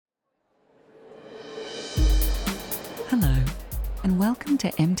Welcome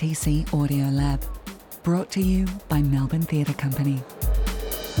to MTC Audio Lab, brought to you by Melbourne Theatre Company.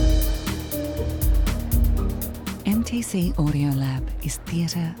 MTC Audio Lab is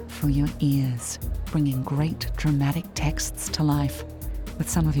theatre for your ears, bringing great dramatic texts to life with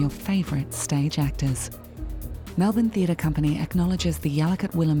some of your favourite stage actors. Melbourne Theatre Company acknowledges the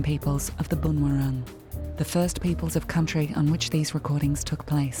Yalukit Willam peoples of the Boonwurrung, the first peoples of country on which these recordings took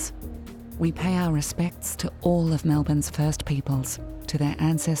place. We pay our respects to all of Melbourne's First Peoples, to their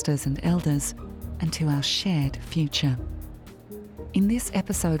ancestors and elders, and to our shared future. In this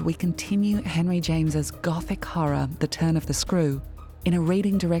episode, we continue Henry James's gothic horror, The Turn of the Screw, in a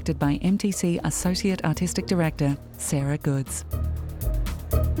reading directed by MTC Associate Artistic Director, Sarah Goods.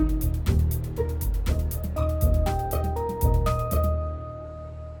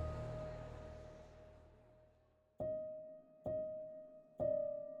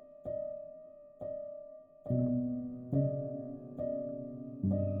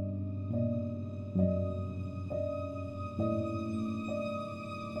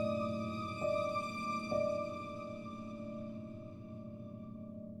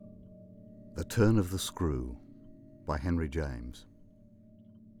 The Turn of the Screw by Henry James.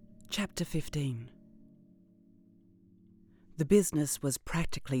 Chapter 15. The business was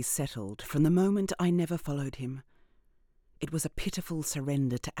practically settled from the moment I never followed him. It was a pitiful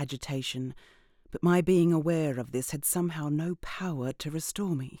surrender to agitation, but my being aware of this had somehow no power to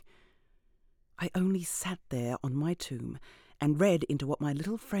restore me. I only sat there on my tomb and read into what my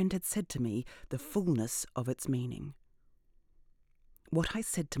little friend had said to me, the fullness of its meaning. What I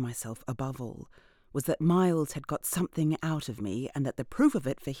said to myself above all was that Miles had got something out of me and that the proof of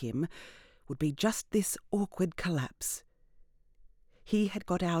it for him would be just this awkward collapse. He had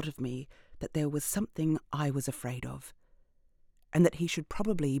got out of me that there was something I was afraid of, and that he should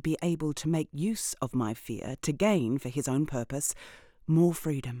probably be able to make use of my fear to gain, for his own purpose, more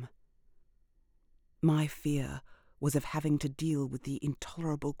freedom. My fear was of having to deal with the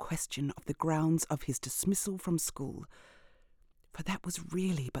intolerable question of the grounds of his dismissal from school, for that was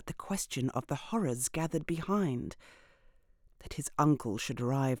really but the question of the horrors gathered behind. That his uncle should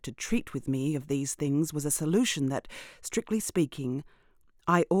arrive to treat with me of these things was a solution that, strictly speaking,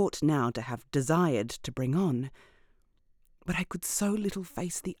 I ought now to have desired to bring on, but I could so little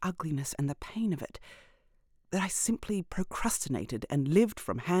face the ugliness and the pain of it that I simply procrastinated and lived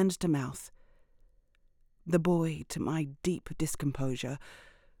from hand to mouth. The boy, to my deep discomposure,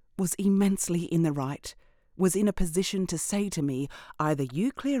 was immensely in the right, was in a position to say to me, either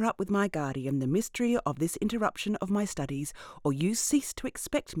you clear up with my guardian the mystery of this interruption of my studies, or you cease to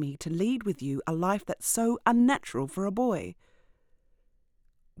expect me to lead with you a life that's so unnatural for a boy.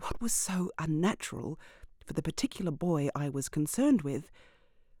 What was so unnatural for the particular boy I was concerned with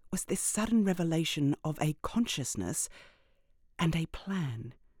was this sudden revelation of a consciousness and a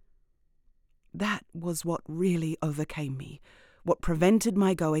plan. That was what really overcame me, what prevented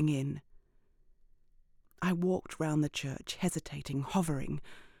my going in. I walked round the church, hesitating, hovering.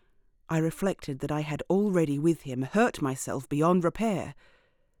 I reflected that I had already with him hurt myself beyond repair.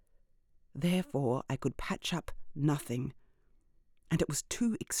 Therefore I could patch up nothing, and it was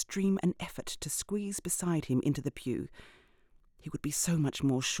too extreme an effort to squeeze beside him into the pew. He would be so much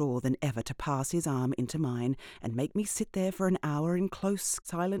more sure than ever to pass his arm into mine and make me sit there for an hour in close,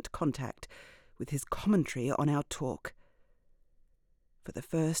 silent contact with his commentary on our talk. For the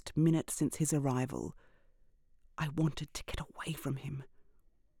first minute since his arrival, I wanted to get away from him.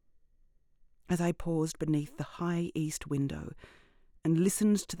 As I paused beneath the high east window and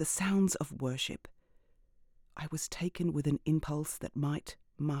listened to the sounds of worship, I was taken with an impulse that might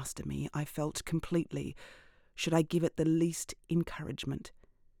master me, I felt completely, should I give it the least encouragement.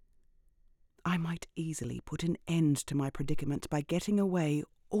 I might easily put an end to my predicament by getting away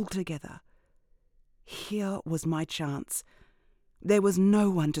altogether. Here was my chance. There was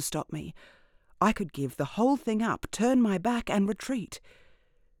no one to stop me. I could give the whole thing up, turn my back and retreat.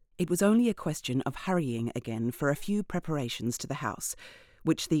 It was only a question of hurrying again for a few preparations to the house,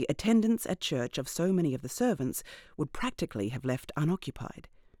 which the attendance at church of so many of the servants would practically have left unoccupied.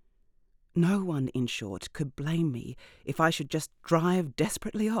 No one, in short, could blame me if I should just drive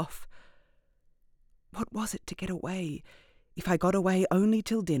desperately off. What was it to get away, if I got away only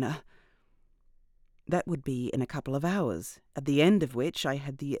till dinner? That would be in a couple of hours, at the end of which I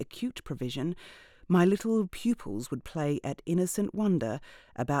had the acute provision my little pupils would play at innocent wonder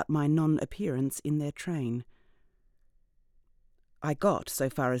about my non-appearance in their train. I got, so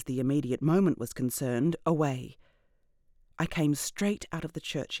far as the immediate moment was concerned, away. I came straight out of the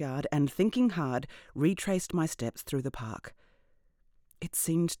churchyard and, thinking hard, retraced my steps through the park. It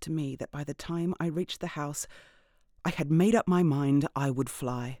seemed to me that by the time I reached the house, I had made up my mind I would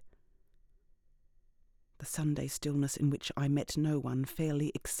fly. The Sunday stillness in which I met no one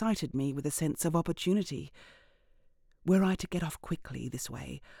fairly excited me with a sense of opportunity. Were I to get off quickly this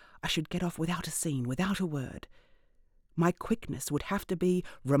way, I should get off without a scene, without a word. My quickness would have to be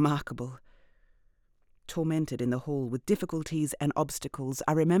remarkable. Tormented in the hall with difficulties and obstacles,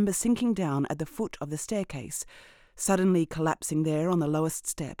 I remember sinking down at the foot of the staircase, suddenly collapsing there on the lowest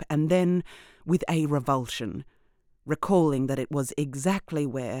step, and then, with a revulsion, recalling that it was exactly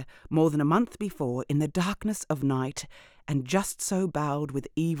where, more than a month before, in the darkness of night, and just so bowed with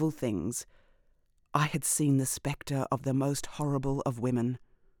evil things, I had seen the spectre of the most horrible of women.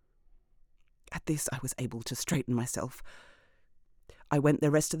 At this I was able to straighten myself. I went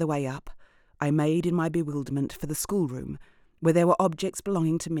the rest of the way up. I made, in my bewilderment, for the schoolroom, where there were objects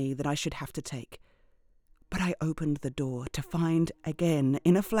belonging to me that I should have to take. But I opened the door to find, again,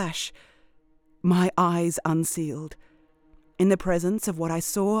 in a flash, my eyes unsealed. In the presence of what I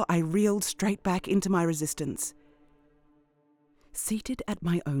saw, I reeled straight back into my resistance. Seated at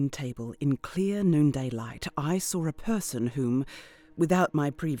my own table in clear noonday light, I saw a person whom, without my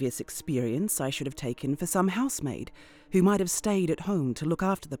previous experience, I should have taken for some housemaid, who might have stayed at home to look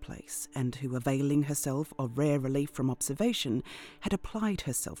after the place, and who, availing herself of rare relief from observation, had applied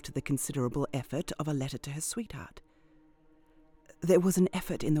herself to the considerable effort of a letter to her sweetheart. There was an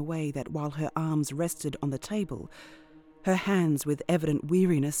effort in the way that, while her arms rested on the table, her hands with evident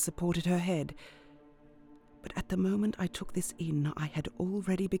weariness supported her head. But at the moment I took this in, I had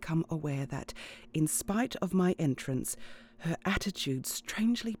already become aware that, in spite of my entrance, her attitude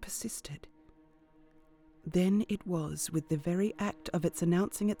strangely persisted. Then it was, with the very act of its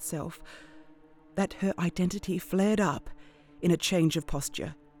announcing itself, that her identity flared up in a change of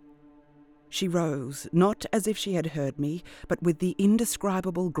posture. She rose, not as if she had heard me, but with the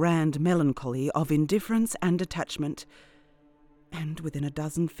indescribable grand melancholy of indifference and detachment, and within a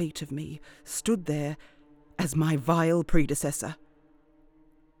dozen feet of me stood there as my vile predecessor.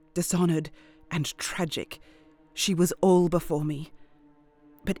 Dishonoured and tragic, she was all before me.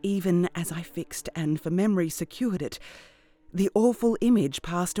 But even as I fixed and for memory secured it, the awful image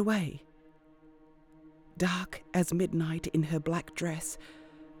passed away. Dark as midnight in her black dress,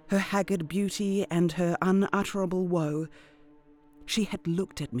 her haggard beauty and her unutterable woe, she had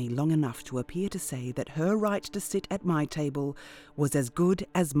looked at me long enough to appear to say that her right to sit at my table was as good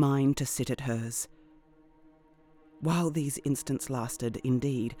as mine to sit at hers. While these instants lasted,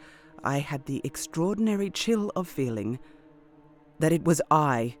 indeed, I had the extraordinary chill of feeling that it was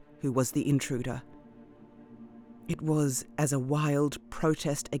I who was the intruder. It was as a wild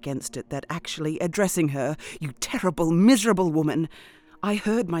protest against it that, actually addressing her, "You terrible, miserable woman," I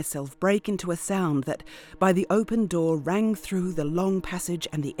heard myself break into a sound that, by the open door, rang through the long passage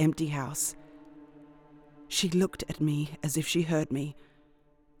and the empty house. She looked at me as if she heard me,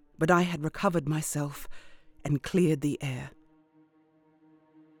 but I had recovered myself and cleared the air.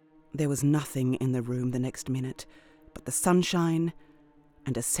 There was nothing in the room the next minute but the sunshine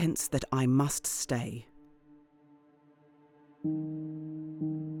and a sense that I must stay.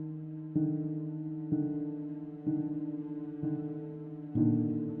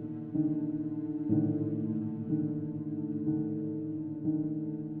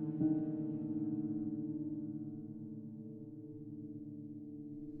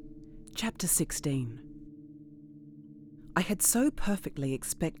 Chapter 16. I had so perfectly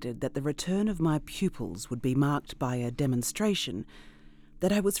expected that the return of my pupils would be marked by a demonstration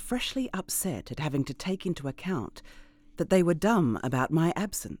that I was freshly upset at having to take into account that they were dumb about my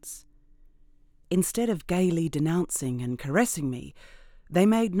absence. Instead of gaily denouncing and caressing me, they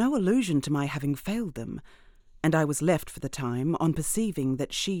made no allusion to my having failed them, and I was left for the time on perceiving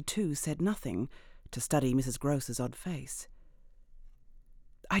that she too said nothing, to study Mrs. Groce's odd face.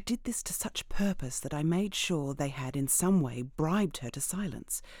 I did this to such purpose that I made sure they had in some way bribed her to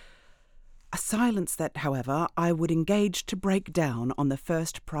silence. A silence that, however, I would engage to break down on the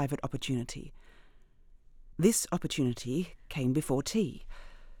first private opportunity. This opportunity came before tea.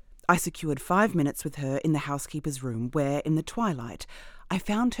 I secured 5 minutes with her in the housekeeper's room, where, in the twilight, I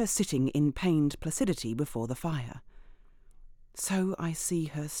found her sitting in pained placidity before the fire. So I see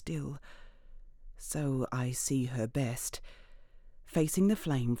her still. So I see her best, facing the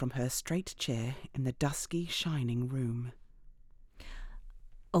flame from her straight chair in the dusky, shining room.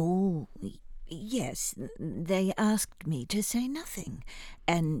 "Oh, yes, they asked me to say nothing,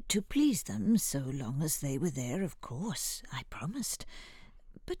 and to please them so long as they were there, of course, I promised.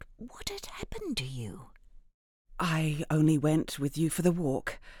 But what had happened to you?" "I only went with you for the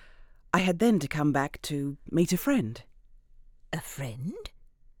walk. I had then to come back to meet a friend." "A friend?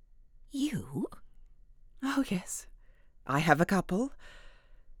 You?" "Oh, yes. I have a couple.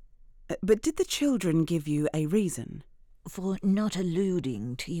 But did the children give you a reason? For not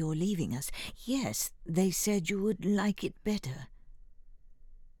alluding to your leaving us. Yes, they said you would like it better.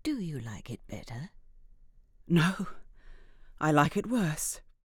 Do you like it better? No, I like it worse.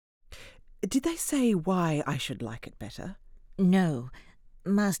 Did they say why I should like it better? No.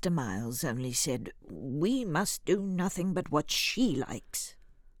 Master Miles only said, we must do nothing but what she likes.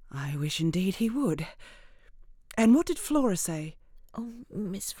 I wish indeed he would. And what did Flora say? Oh,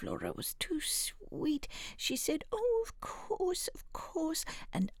 Miss Flora was too sweet. She said, oh, of course,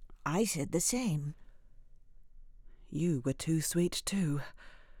 and I said the same. You were too sweet too.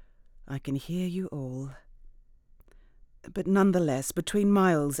 I can hear you all. But nonetheless, between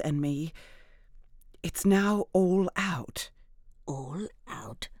Miles and me, it's now all out. All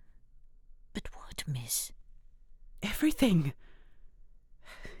out? But what, miss? Everything.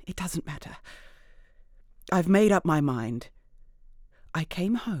 It doesn't matter. I've made up my mind. I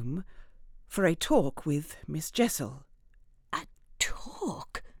came home for a talk with Miss Jessel. A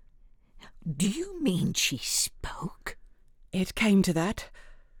talk? Do you mean she spoke? It came to that.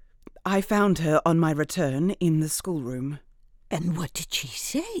 I found her on my return in the schoolroom. And what did she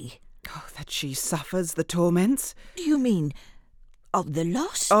say? Oh, that she suffers the torments. Do you mean of the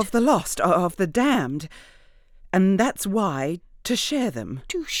lost? Of the lost, of the damned. And that's why, to share them.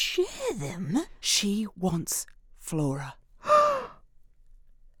 To share them? She wants Flora.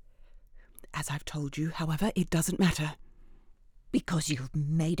 As I've told you, however, it doesn't matter. Because you've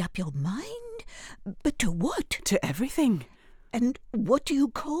made up your mind? But to what? To everything. And what do you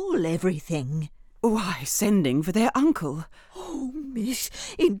call everything? Why, sending for their uncle. Oh, miss,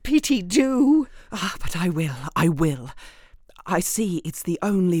 in pity do. Ah, but I will. I see it's the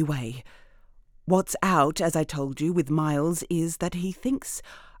only way. What's out, as I told you, with Miles is that he thinks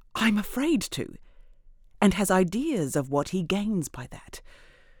I'm afraid to, and has ideas of what he gains by that.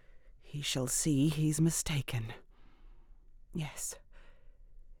 He shall see he's mistaken.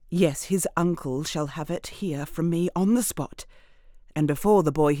 Yes, his uncle shall have it here from me on the spot, and before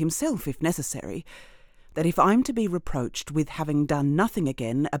the boy himself, if necessary, that if I'm to be reproached with having done nothing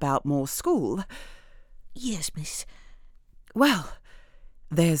again about more school... Yes, miss. Well,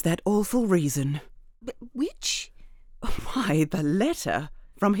 there's that awful reason. But which? Why, the letter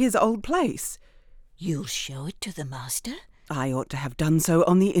from his old place. You'll show it to the master? I ought to have done so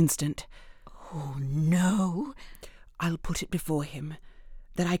on the instant. Oh, no. I'll put it before him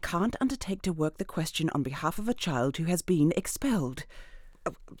that I can't undertake to work the question on behalf of a child who has been expelled.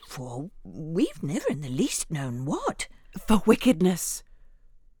 For we've never in the least known what. For wickedness.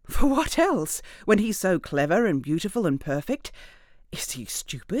 For what else, when he's so clever and beautiful and perfect? Is he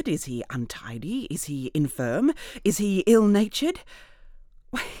stupid? Is he untidy? Is he infirm? Is he ill-natured?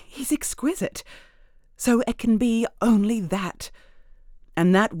 Why, he's exquisite. So it can be only that.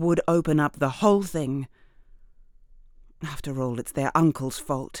 And that would open up the whole thing. After all, it's their uncle's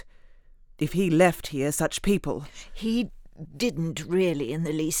fault. If he left here such people... He didn't really in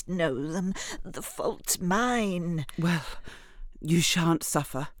the least know them. The fault's mine. Well, you shan't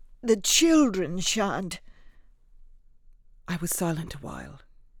suffer. The children shan't. I was silent a while.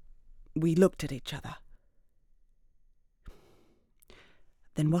 We looked at each other.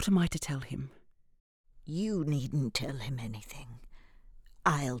 Then what am I to tell him? You needn't tell him anything.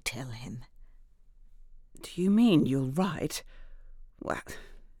 I'll tell him. Do you mean you'll write? Well,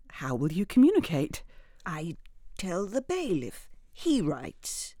 how will you communicate? I tell the bailiff. He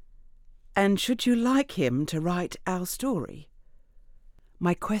writes. And should you like him to write our story?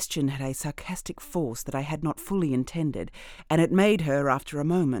 My question had a sarcastic force that I had not fully intended, and it made her, after a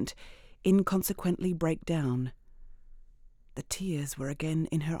moment, inconsequently break down. The tears were again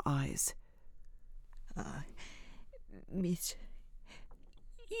in her eyes. Miss,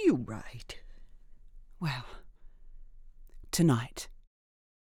 you write. Well, tonight.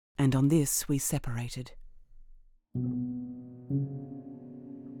 And on this we separated.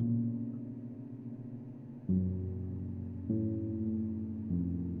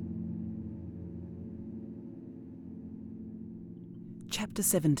 Chapter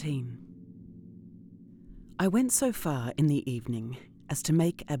 17. I went so far in the evening as to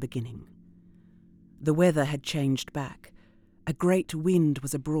make a beginning. The weather had changed back. A great wind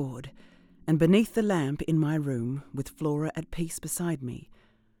was abroad, and beneath the lamp in my room, with Flora at peace beside me,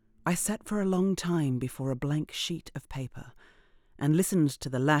 I sat for a long time before a blank sheet of paper, and listened to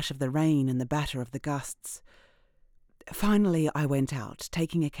the lash of the rain and the batter of the gusts. Finally I went out,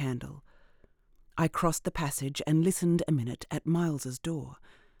 taking a candle. I crossed the passage and listened a minute at Miles's door.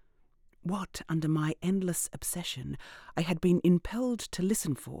 What, under my endless obsession, I had been impelled to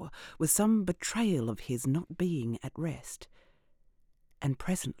listen for was some betrayal of his not being at rest. And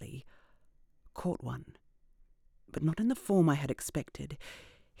presently caught one, but not in the form I had expected.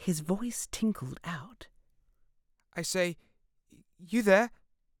 His voice tinkled out. I say, you there?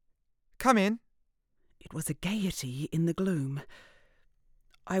 Come in. It was a gaiety in the gloom.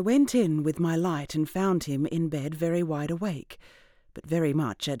 I went in with my light and found him in bed, very wide awake, but very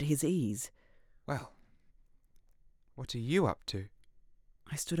much at his ease. Well, what are you up to?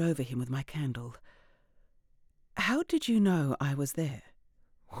 I stood over him with my candle. How did you know I was there?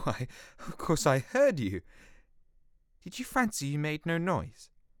 Why, of course I heard you. Did you fancy you made no noise?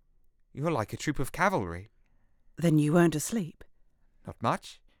 You're like a troop of cavalry. Then you weren't asleep? Not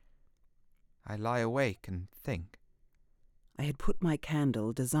much. I lie awake and think. I had put my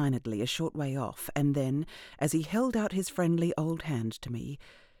candle designedly a short way off, and then, as he held out his friendly old hand to me,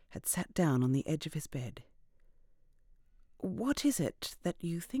 had sat down on the edge of his bed. What is it that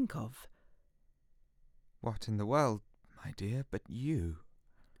you think of? What in the world, my dear, but you?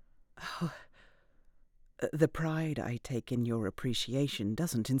 Oh, the pride I take in your appreciation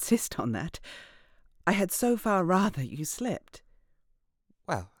doesn't insist on that. I had so far rather you slept.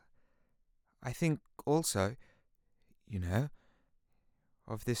 Well, I think also, you know,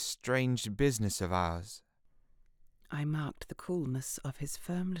 of this strange business of ours. I marked the coolness of his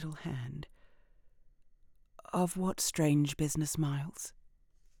firm little hand. Of what strange business, Miles?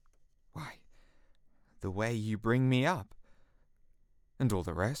 Why, the way you bring me up, and all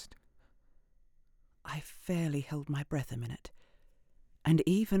the rest. I fairly held my breath a minute, and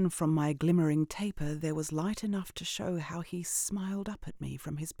even from my glimmering taper there was light enough to show how he smiled up at me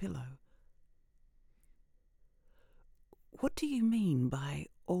from his pillow. What do you mean by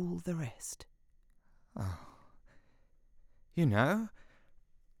all the rest? Oh, you know.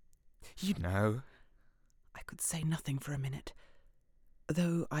 I could say nothing for a minute,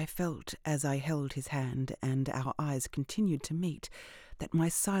 though I felt as I held his hand and our eyes continued to meet that my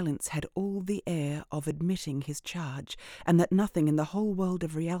silence had all the air of admitting his charge, and that nothing in the whole world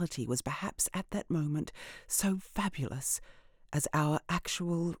of reality was perhaps at that moment so fabulous as our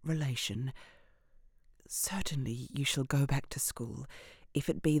actual relation. Certainly you shall go back to school, if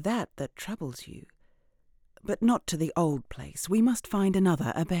it be that that troubles you. But not to the old place. We must find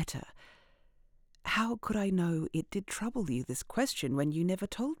another, a better. How could I know it did trouble you, this question, when you never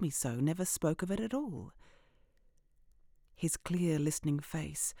told me so, never spoke of it at all? His clear, listening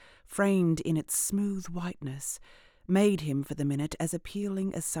face, framed in its smooth whiteness, made him for the minute as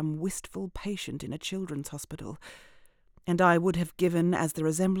appealing as some wistful patient in a children's hospital, and I would have given, as the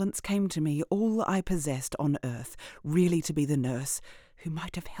resemblance came to me, all I possessed on earth, really to be the nurse who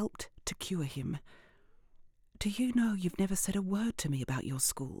might have helped to cure him. Do you know you've never said a word to me about your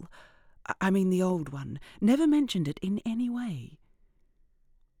school? I mean the old one, never mentioned it in any way.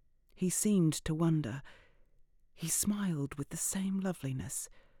 He seemed to wonder. He smiled with the same loveliness,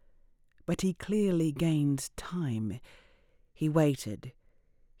 but he clearly gained time. He waited.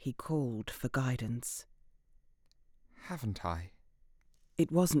 He called for guidance. Haven't I?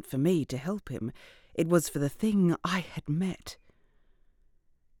 It wasn't for me to help him. It was for the thing I had met.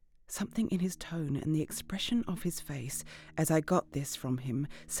 Something in his tone and the expression of his face, as I got this from him,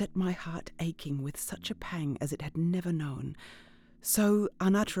 set my heart aching with such a pang as it had never known. So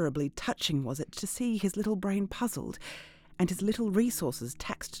unutterably touching was it to see his little brain puzzled, and his little resources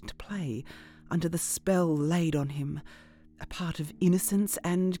taxed to play, under the spell laid on him, a part of innocence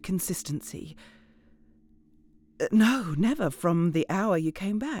and consistency. No, never, from the hour you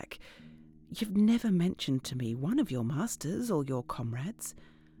came back. You've never mentioned to me one of your masters or your comrades,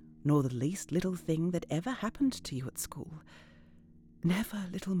 nor the least little thing that ever happened to you at school. Never,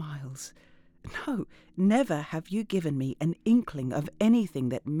 little Miles. No, never have you given me an inkling of anything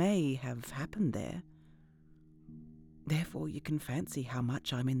that may have happened there. Therefore you can fancy how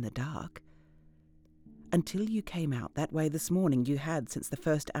much I'm in the dark. Until you came out that way this morning, you had, since the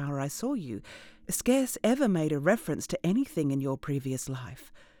first hour I saw you, scarce ever made a reference to anything in your previous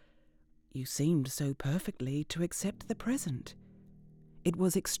life. You seemed so perfectly to accept the present. It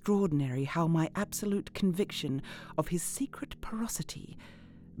was extraordinary how my absolute conviction of his secret porosity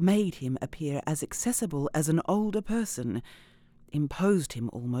made him appear as accessible as an older person, imposed him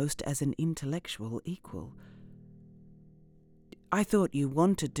almost as an intellectual equal. I thought you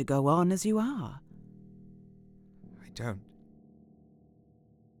wanted to go on as you are.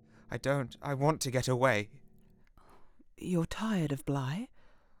 I don't. I want to get away. You're tired of Bly?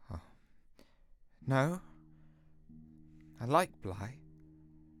 Oh. No. I like Bly.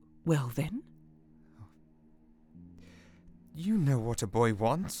 Well then? You know what a boy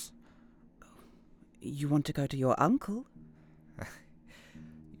wants. You want to go to your uncle?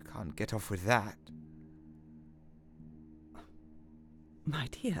 You can't get off with that. My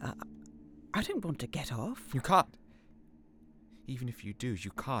dear, I don't want to get off. You can't. Even if you do,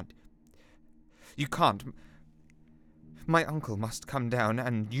 you can't. You can't. My uncle must come down,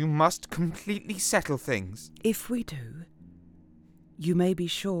 and you must completely settle things. If we do, you may be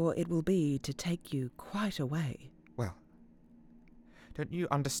sure it will be to take you quite away. Well, don't you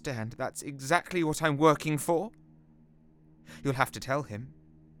understand that's exactly what I'm working for? You'll have to tell him.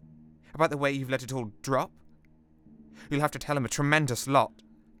 About the way you've let it all drop. You'll have to tell him a tremendous lot.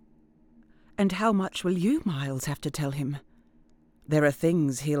 And how much will you, Miles, have to tell him? There are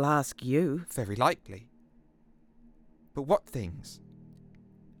things he'll ask you. Very likely. But what things?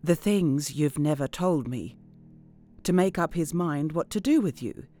 The things you've never told me. To make up his mind what to do with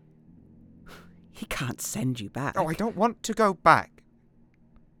you. He can't send you back. Oh, I don't want to go back.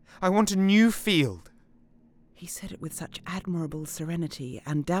 I want a new field. He said it with such admirable serenity,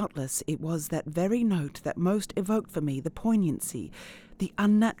 and doubtless it was that very note that most evoked for me the poignancy, the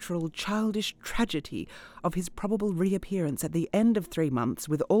unnatural, childish tragedy of his probable reappearance at the end of 3 months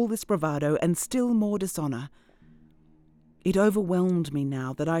with all this bravado and still more dishonour. It overwhelmed me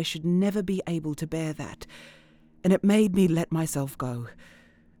now that I should never be able to bear that, and it made me let myself go.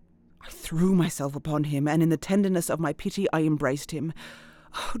 I threw myself upon him, and in the tenderness of my pity I embraced him.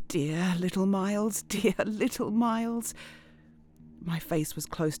 Oh, dear little Miles, dear little Miles. My face was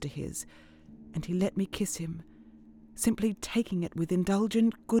close to his, and he let me kiss him, simply taking it with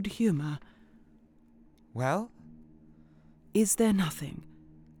indulgent good humour. Well? Is there nothing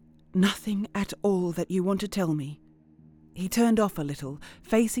at all that you want to tell me? He turned off a little,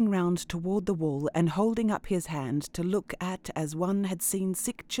 facing round toward the wall and holding up his hand to look at as one had seen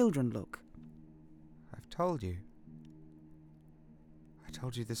sick children look. I've told you. I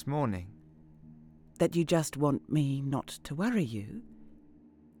told you this morning. That you just want me not to worry you?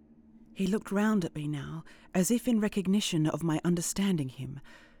 He looked round at me now, as if in recognition of my understanding him,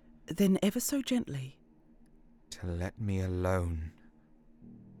 then ever so gently. To let me alone.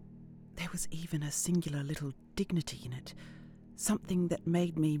 There was even a singular little dignity in it, something that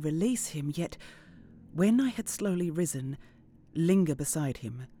made me release him, yet, when I had slowly risen, linger beside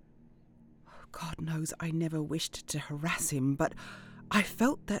him. God knows I never wished to harass him, but I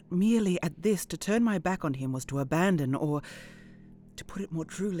felt that merely at this to turn my back on him was to abandon, or, to put it more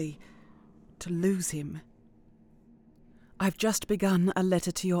truly, to lose him. I've just begun a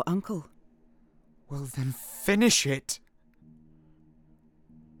letter to your uncle. Well, then finish it.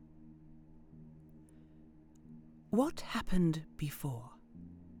 What happened before?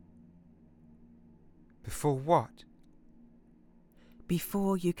 Before what?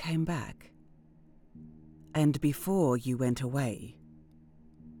 Before you came back. And before you went away.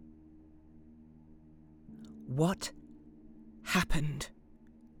 What happened?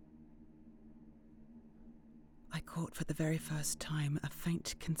 I caught for the very first time a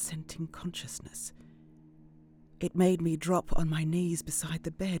faint consenting consciousness. It made me drop on my knees beside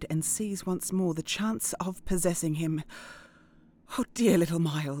the bed and seize once more the chance of possessing him. Oh, dear little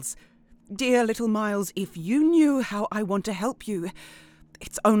Miles, if you knew how I want to help you.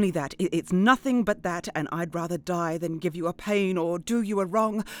 It's only that. It's nothing but that, and I'd rather die than give you a pain or do you a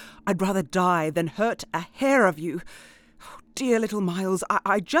wrong. I'd rather die than hurt a hair of you. Oh, dear little Miles,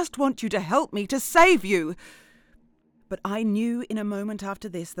 I just want you to help me, to save you. But I knew in a moment after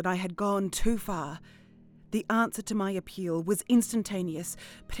this that I had gone too far. The answer to my appeal was instantaneous,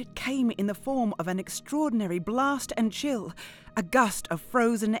 but it came in the form of an extraordinary blast and chill, a gust of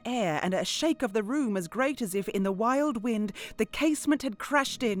frozen air and a shake of the room as great as if in the wild wind the casement had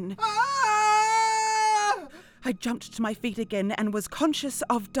crashed in. Ah! I jumped to my feet again and was conscious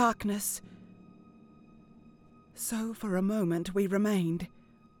of darkness. So for a moment we remained,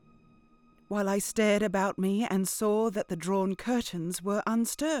 while I stared about me and saw that the drawn curtains were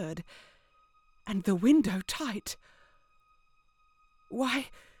unstirred, and the window tight. Why,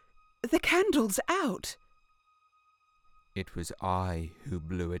 the candle's out. It was I who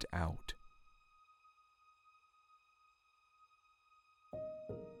blew it out.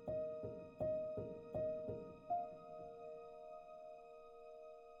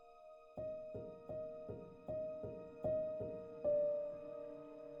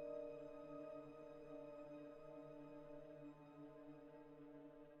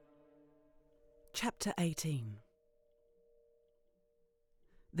 Chapter 18.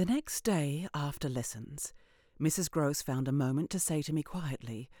 The next day after lessons, Mrs. Grose found a moment to say to me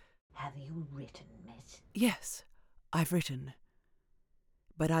quietly, "Have you written, miss?" "Yes, I've written."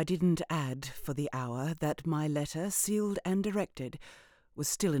 But I didn't add for the hour that my letter, sealed and directed, was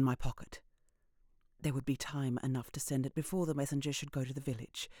still in my pocket. There would be time enough to send it before the messenger should go to the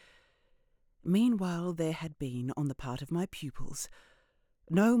village. Meanwhile, there had been, on the part of my pupils,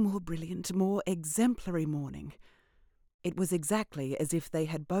 no more brilliant, more exemplary morning. It was exactly as if they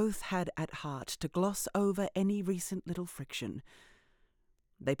had both had at heart to gloss over any recent little friction.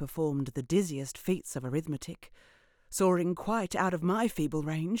 They performed the dizziest feats of arithmetic, soaring quite out of my feeble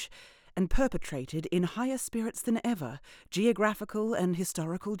range, and perpetrated, in higher spirits than ever, geographical and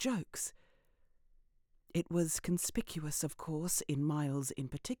historical jokes. It was conspicuous, of course, in Miles in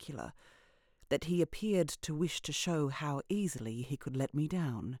particular, that he appeared to wish to show how easily he could let me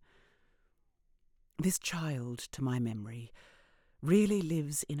down. This child, to my memory, really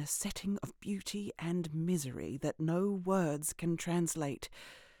lives in a setting of beauty and misery that no words can translate.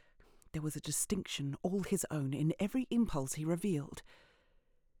 There was a distinction all his own in every impulse he revealed.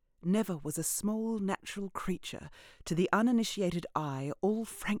 Never was a small natural creature, to the uninitiated eye, all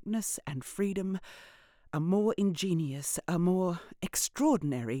frankness and freedom, a more ingenious, a more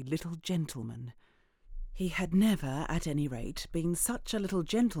extraordinary little gentleman. He had never, at any rate, been such a little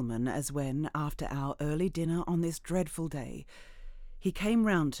gentleman as when, after our early dinner on this dreadful day, he came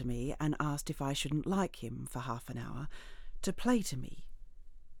round to me and asked if I shouldn't like him, for half an hour, to play to me.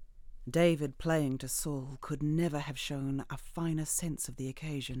 David playing to Saul could never have shown a finer sense of the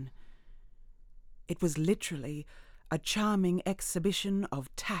occasion. It was literally a charming exhibition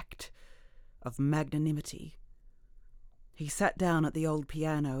of tact, of magnanimity. He sat down at the old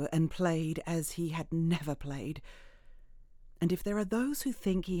piano and played as he had never played. And if there are those who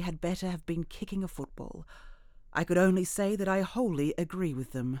think he had better have been kicking a football, I could only say that I wholly agree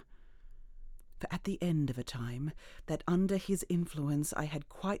with them. For at the end of a time that under his influence I had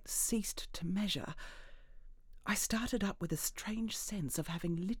quite ceased to measure, I started up with a strange sense of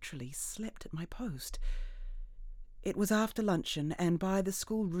having literally slept at my post. It was after luncheon and by the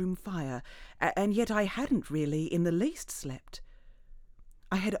schoolroom fire, and yet I hadn't really in the least slept.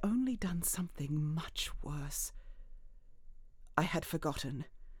 I had only done something much worse. I had forgotten.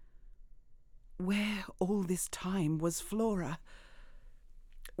 Where all this time was Flora?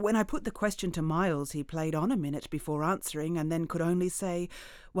 When I put the question to Miles, he played on a minute before answering, and then could only say,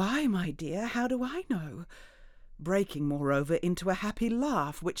 "Why, my dear, how do I know?" breaking, moreover, into a happy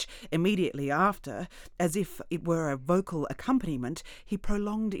laugh, which immediately after, as if it were a vocal accompaniment, he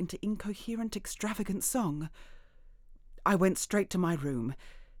prolonged into incoherent, extravagant song. I went straight to my room,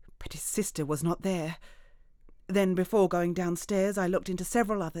 but his sister was not there. Then, before going downstairs, I looked into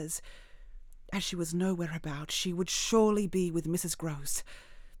several others. As she was nowhere about, she would surely be with Mrs. Grose.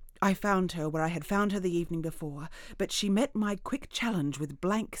 I found her where I had found her the evening before, but she met my quick challenge with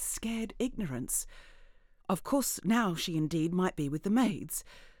blank, scared ignorance. Of course, now she indeed might be with the maids,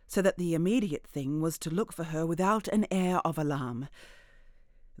 so that the immediate thing was to look for her without an air of alarm.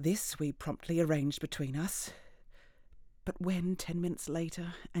 This we promptly arranged between us. But when, 10 minutes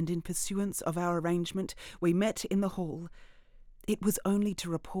later, and in pursuance of our arrangement, we met in the hall, it was only to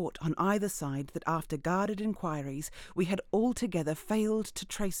report on either side that after guarded inquiries we had altogether failed to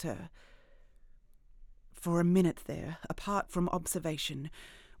trace her. For a minute there, apart from observation,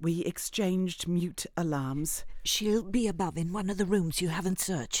 we exchanged mute alarms. She'll be above in one of the rooms you haven't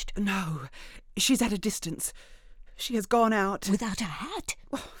searched. No, she's at a distance. She has gone out. Without a hat?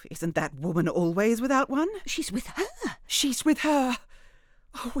 Oh, isn't that woman always without one? She's with her. She's with her.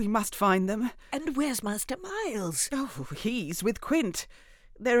 Oh, we must find them. And where's Master Miles? Oh, he's with Quint.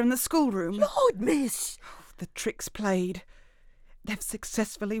 They're in the schoolroom. Lord, miss! Oh, the trick's played. They've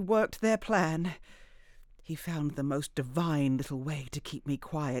successfully worked their plan. He found the most divine little way to keep me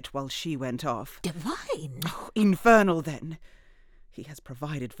quiet while she went off. Divine? Oh, infernal, then. He has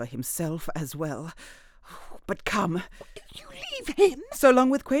provided for himself as well. Oh, but come. You leave him? So long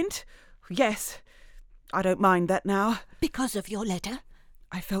with Quint? Yes. I don't mind that now. Because of your letter?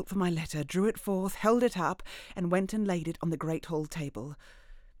 I felt for my letter, drew it forth, held it up, and went and laid it on the great hall table.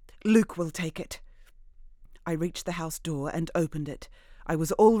 Luke will take it. I reached the house door and opened it. I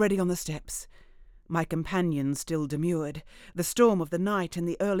was already on the steps. My companion still demurred. The storm of the night and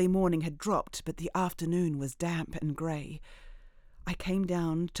the early morning had dropped, but the afternoon was damp and grey. I came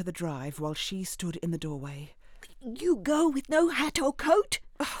down to the drive while she stood in the doorway. You go with no hat or coat?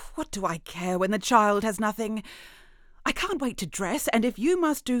 Oh, what do I care when the child has nothing? I can't wait to dress, and if you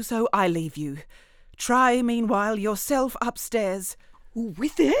must do so, I leave you. Try, meanwhile, yourself upstairs.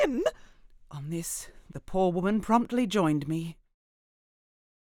 With him? On this, the poor woman promptly joined me.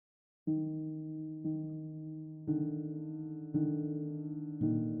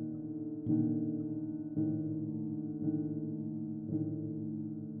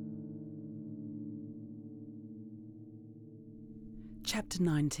 Chapter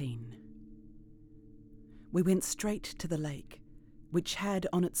 19. We went straight to the lake, which had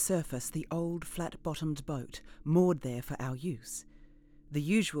on its surface the old flat-bottomed boat moored there for our use. The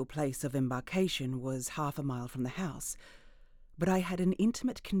usual place of embarkation was 1/2 mile from the house, but I had an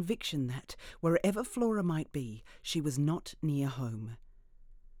intimate conviction that, wherever Flora might be, she was not near home.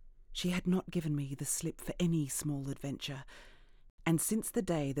 She had not given me the slip for any small adventure, and since the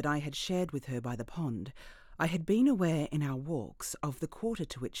day that I had shared with her by the pond, I had been aware in our walks of the quarter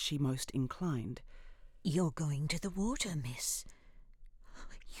to which she most inclined. You're going to the water, miss.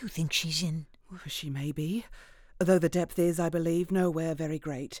 You think she's in? She may be, though the depth is, I believe, nowhere very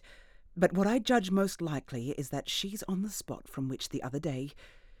great. But what I judge most likely is that she's on the spot from which the other day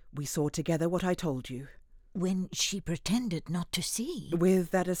we saw together what I told you. When she pretended not to see.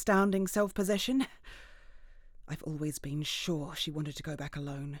 With that astounding self-possession? I've always been sure she wanted to go back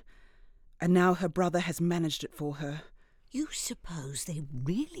alone. And now her brother has managed it for her. You suppose they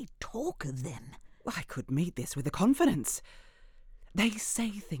really talk of them? I could meet this with a confidence. They say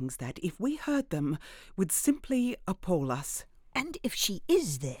things that, if we heard them, would simply appall us. And if she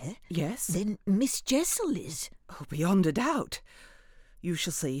is there... Yes? Then Miss Jessel is. Oh, beyond a doubt. You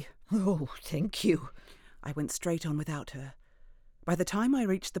shall see. Oh, thank you. I went straight on without her. By the time I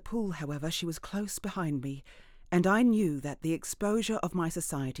reached the pool, however, she was close behind me, and I knew that the exposure of my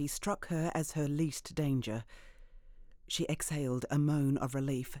society struck her as her least danger. She exhaled a moan of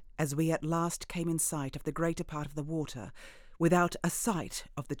relief as we at last came in sight of the greater part of the water, without a sight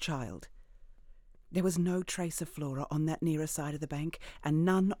of the child. There was no trace of Flora on that nearer side of the bank, and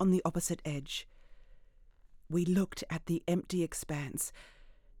none on the opposite edge. We looked at the empty expanse,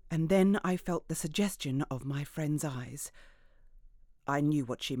 and then I felt the suggestion of my friend's eyes. I knew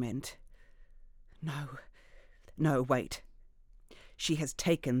what she meant. No, wait. She has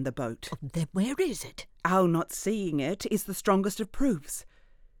taken the boat. Oh, then where is it? Our not seeing it is the strongest of proofs.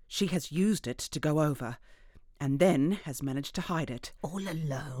 She has used it to go over, and then has managed to hide it. All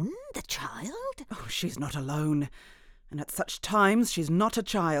alone? The child? Oh, she's not alone, and at such times she's not a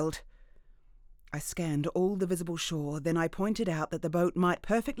child. I scanned all the visible shore, then I pointed out that the boat might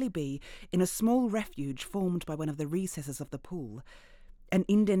perfectly be in a small refuge formed by one of the recesses of the pool, an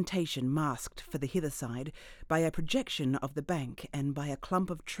indentation masked for the hither side by a projection of the bank and by a clump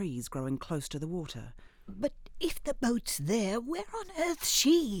of trees growing close to the water. But if the boat's there, where on earth's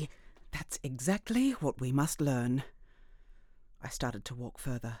she? That's exactly what we must learn. I started to walk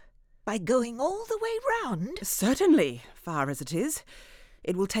further. By going all the way round? Certainly, far as it is.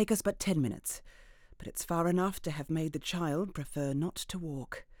 It will take us but 10 minutes, but it's far enough to have made the child prefer not to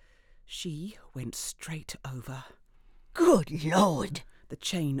walk. She went straight over. Good Lord! The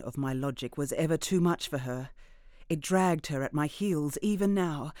chain of my logic was ever too much for her. It dragged her at my heels even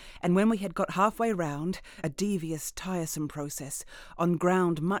now, and when we had got halfway round, a devious, tiresome process, on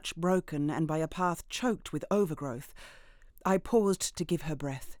ground much broken and by a path choked with overgrowth, I paused to give her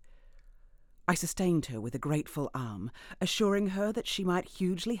breath. I sustained her with a grateful arm, assuring her that she might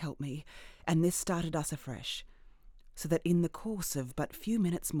hugely help me, and this started us afresh, so that in the course of but few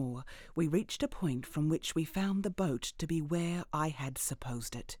minutes more we reached a point from which we found the boat to be where I had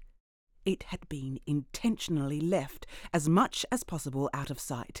supposed it. It had been intentionally left as much as possible out of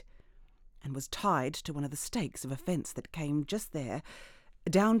sight, and was tied to one of the stakes of a fence that came just there,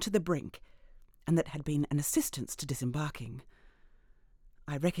 down to the brink, and that had been an assistance to disembarking.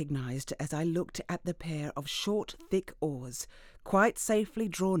 I recognised as I looked at the pair of short, thick oars, quite safely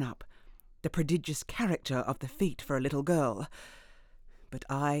drawn up, the prodigious character of the feat for a little girl. But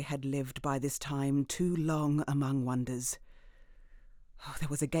I had lived by this time too long among wonders. Oh, there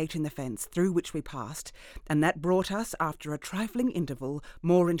was a gate in the fence through which we passed, and that brought us, after a trifling interval,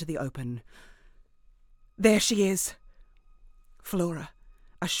 more into the open. There she is! Flora,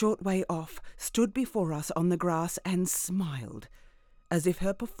 a short way off, stood before us on the grass and smiled, as if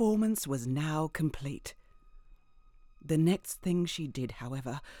her performance was now complete. The next thing she did,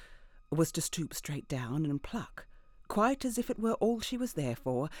 however, was to stoop straight down and pluck, quite as if it were all she was there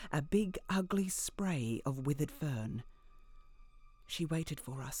for, a big ugly spray of withered fern. She waited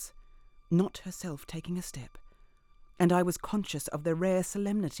for us, not herself taking a step, and I was conscious of the rare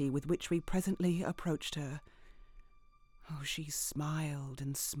solemnity with which we presently approached her. Oh, she smiled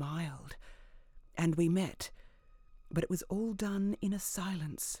and smiled, and we met, but it was all done in a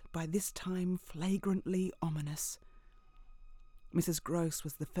silence, by this time flagrantly ominous. Mrs. Grose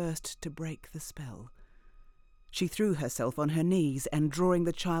was the first to break the spell. She threw herself on her knees and, drawing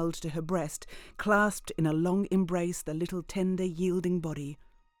the child to her breast, clasped in a long embrace the little tender, yielding body.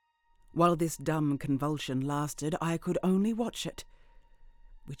 While this dumb convulsion lasted, I could only watch it,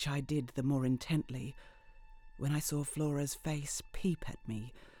 which I did the more intently when I saw Flora's face peep at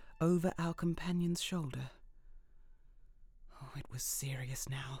me over our companion's shoulder. Oh, it was serious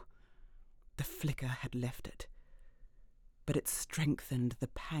now. The flicker had left it. But it strengthened the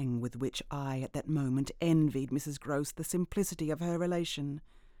pang with which I, at that moment, envied Mrs. Grose the simplicity of her relation.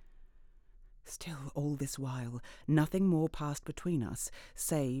 Still, all this while, nothing more passed between us,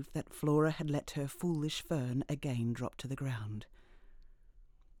 save that Flora had let her foolish fern again drop to the ground.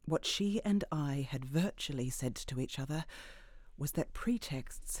 What she and I had virtually said to each other was that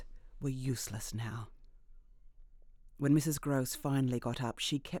pretexts were useless now. When Mrs. Grose finally got up,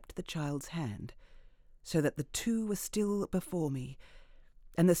 she kept the child's hand, so that the two were still before me,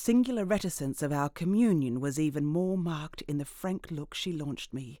 and the singular reticence of our communion was even more marked in the frank look she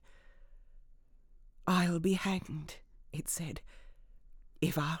launched me. "I'll be hanged," it said,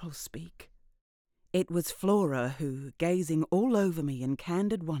 "if I'll speak." It was Flora who, gazing all over me in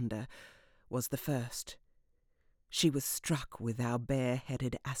candid wonder, was the first. She was struck with our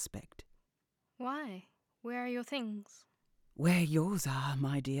bare-headed aspect. "Why? Where are your things?" "Where yours are,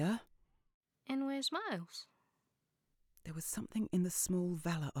 my dear." "And where's Miles?" There was something in the small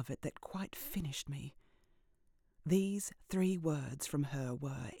valour of it that quite finished me. These 3 words from her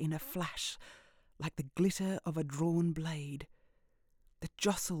were, in a flash, like the glitter of a drawn blade, the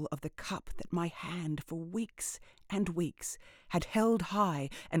jostle of the cup that my hand for weeks and weeks had held high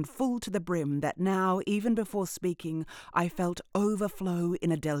and full to the brim, that now, even before speaking, I felt overflow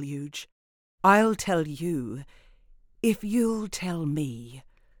in a deluge. "I'll tell you, if you'll tell me,"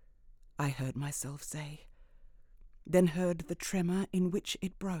 I heard myself say, then heard the tremor in which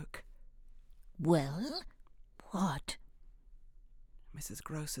it broke. "Well, what?" Mrs.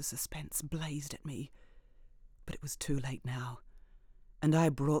 Groce's suspense blazed at me, but it was too late now, and I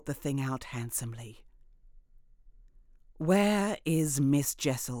brought the thing out handsomely. "Where is Miss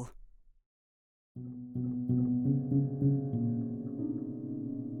Jessel?"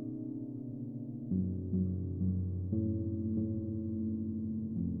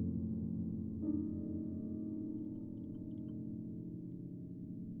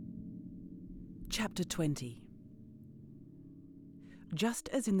 Chapter 20. Just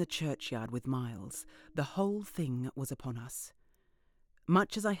as in the churchyard with Miles, the whole thing was upon us.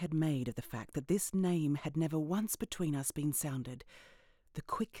 Much as I had made of the fact that this name had never once between us been sounded, the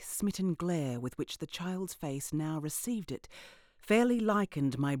quick smitten glare with which the child's face now received it fairly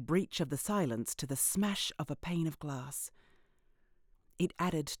likened my breach of the silence to the smash of a pane of glass. It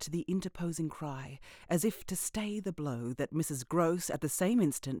added to the interposing cry, as if to stay the blow, that Mrs. Grose at the same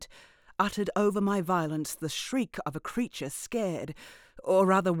instant uttered over my violence the shriek of a creature scared, or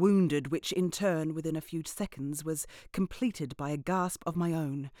rather wounded, which in turn, within a few seconds, was completed by a gasp of my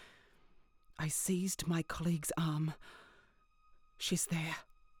own. I seized my colleague's arm. "She's there.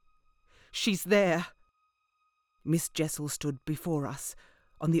 She's there." Miss Jessel stood before us,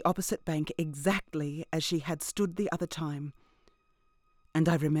 on the opposite bank exactly as she had stood the other time. And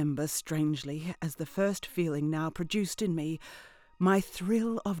I remember, strangely, as the first feeling now produced in me, my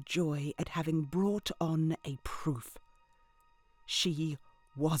thrill of joy at having brought on a proof. She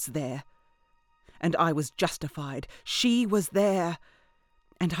was there, and I was justified. She was there,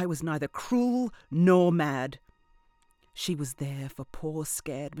 and I was neither cruel nor mad. She was there for poor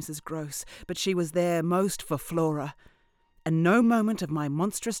scared Mrs. Grose, but she was there most for Flora, and no moment of my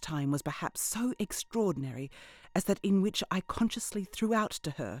monstrous time was perhaps so extraordinary as that in which I consciously threw out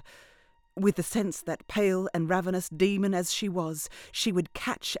to her, with the sense that, pale and ravenous demon as she was, she would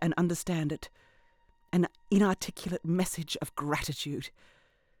catch and understand it, an inarticulate message of gratitude.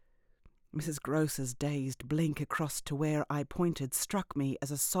 Mrs. Groce's dazed blink across to where I pointed struck me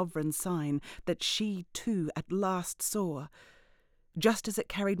as a sovereign sign that she too at last saw, just as it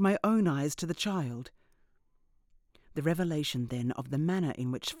carried my own eyes to the child. The revelation then of the manner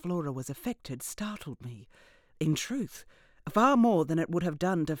in which Flora was affected startled me, in truth, far more than it would have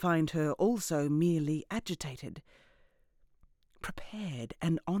done to find her also merely agitated. Prepared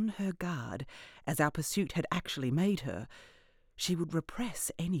and on her guard, as our pursuit had actually made her, she would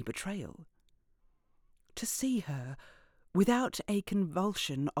repress any betrayal. To see her, without a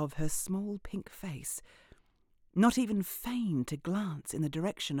convulsion of her small pink face, not even feign to glance in the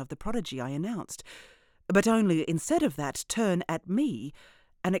direction of the prodigy I announced, but only, instead of that, turn at me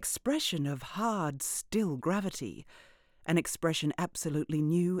an expression of hard, still gravity, an expression absolutely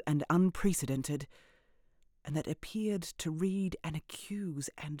new and unprecedented, and that appeared to read and accuse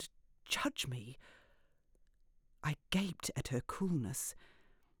and judge me. I gaped at her coolness,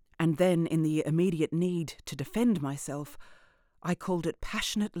 and then, in the immediate need to defend myself, I called it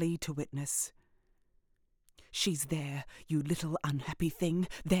passionately to witness. "She's there, you little unhappy thing,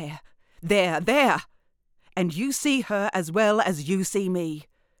 there, there, there! And you see her as well as you see me."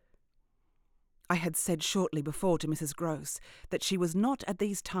 I had said shortly before to Mrs. Gross that she was not at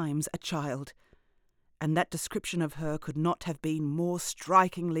these times a child, and that description of her could not have been more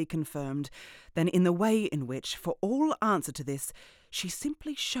strikingly confirmed than in the way in which, for all answer to this, she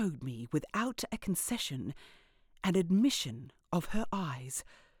simply showed me, without a concession, an admission of her eyes,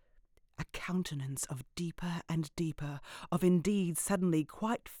 a countenance of deeper and deeper, of indeed suddenly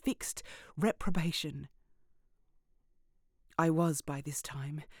quite fixed reprobation. I was by this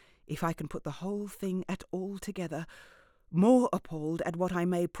time, if I can put the whole thing at all together, more appalled at what I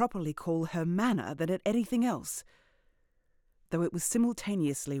may properly call her manner than at anything else, though it was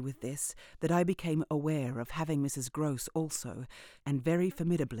simultaneously with this that I became aware of having Mrs. Gross also, and very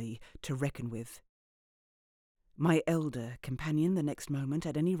formidably, to reckon with. My elder companion the next moment,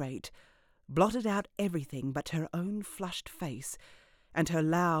 at any rate, blotted out everything but her own flushed face, and her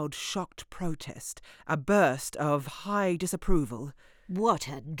loud, shocked protest, a burst of high disapproval. What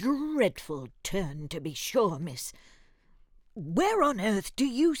a dreadful turn, to be sure, miss. Where on earth do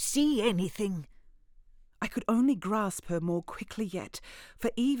you see anything? I could only grasp her more quickly yet,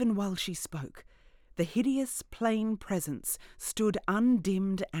 for even while she spoke, the hideous plain presence stood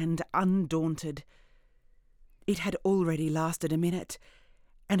undimmed and undaunted. It had already lasted a minute,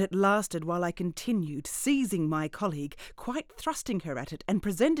 and it lasted while I continued, seizing my colleague, quite thrusting her at it and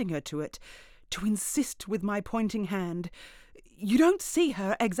presenting her to it, to insist with my pointing hand, "You don't see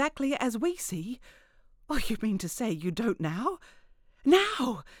her exactly as we see? Oh, you mean to say you don't now?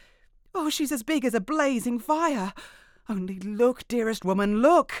 Now! Oh, she's as big as a blazing fire! Only look, dearest woman,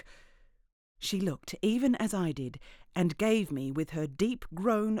 look!" She looked, even as I did, and gave me, with her deep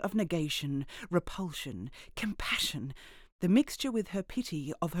groan of negation, repulsion, compassion, the mixture with her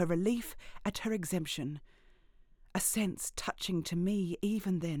pity of her relief at her exemption, a sense touching to me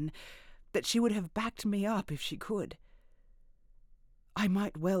even then that she would have backed me up if she could. I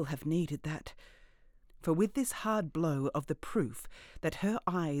might well have needed that, for with this hard blow of the proof that her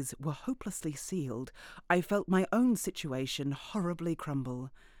eyes were hopelessly sealed, I felt my own situation horribly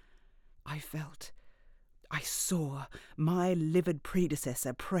crumble. I saw my livid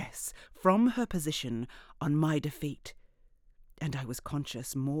predecessor press from her position on my defeat, and I was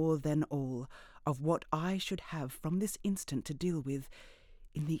conscious more than all of what I should have from this instant to deal with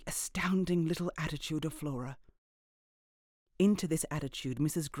in the astounding little attitude of Flora. Into this attitude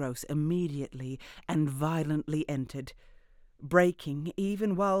Mrs. Gross immediately and violently entered, breaking,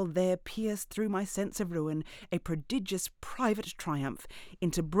 even while there pierced through my sense of ruin a prodigious private triumph,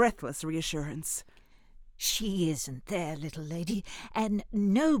 into breathless reassurance. She isn't there, little lady, and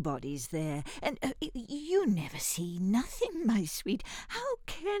nobody's there, and you never see nothing, my sweet. How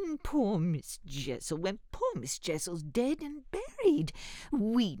can poor Miss Jessel, when poor Miss Jessel's dead and buried?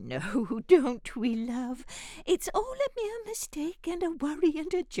 We know, don't we, love? It's all a mere mistake and a worry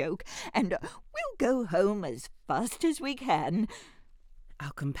and a joke, and we'll go home as fast as we can.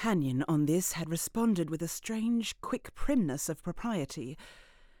 Our companion on this had responded with a strange, quick primness of propriety,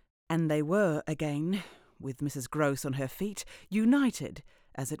 and they were again, with Mrs. Gross on her feet, united,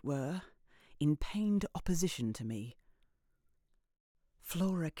 as it were, in pained opposition to me.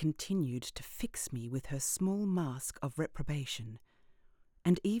 Flora continued to fix me with her small mask of reprobation,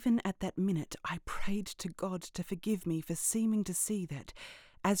 and even at that minute I prayed to God to forgive me for seeming to see that,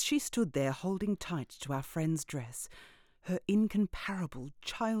 as she stood there holding tight to our friend's dress, her incomparable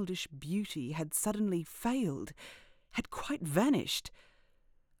childish beauty had suddenly failed, had quite vanished.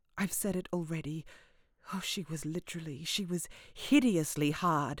 I've said it already. Oh, she was hideously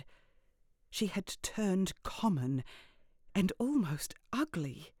hard. She had turned common and almost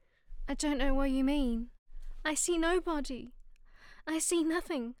ugly. I don't know what you mean. I see nobody. I see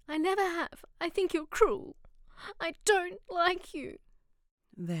nothing. I never have. I think you're cruel. I don't like you.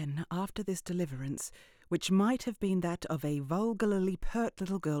 Then, after this deliverance, which might have been that of a vulgarly pert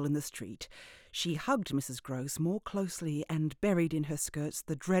little girl in the street, she hugged Mrs. Gross more closely and buried in her skirts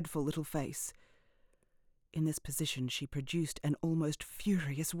the dreadful little face. In this position she produced an almost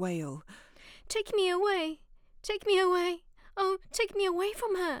furious wail. Take me away! Take me away! Oh, take me away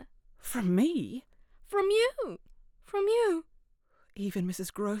from her! From me? From you! From you! Even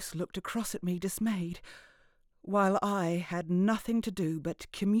Mrs. Gross looked across at me dismayed, while I had nothing to do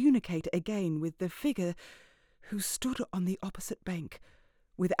but communicate again with the figure who stood on the opposite bank,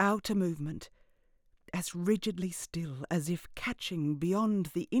 without a movement, as rigidly still as if catching beyond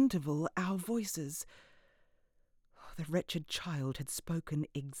the interval our voices. The wretched child had spoken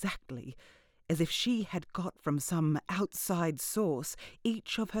exactly as if she had got from some outside source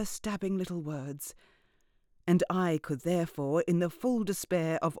each of her stabbing little words, and I could therefore, in the full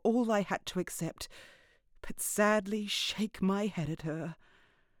despair of all I had to accept, but sadly shake my head at her.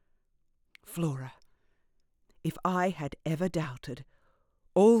 Flora, if I had ever doubted,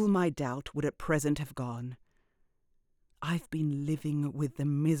 all my doubt would at present have gone. I've been living with the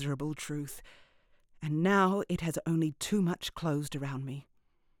miserable truth, and now it has only too much closed around me.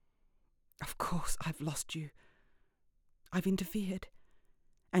 Of course I've lost you. I've interfered,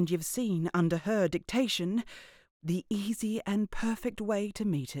 and you've seen, under her dictation, the easy and perfect way to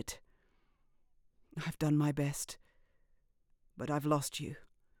meet it. I've done my best, but I've lost you.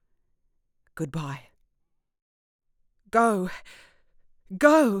 Goodbye. Go!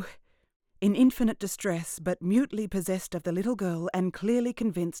 Go! In infinite distress, but mutely possessed of the little girl and clearly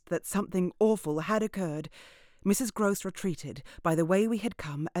convinced that something awful had occurred, Mrs. Grose retreated by the way we had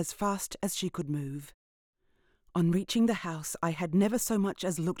come as fast as she could move. On reaching the house, I had never so much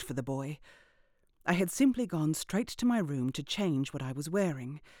as looked for the boy. I had simply gone straight to my room to change what I was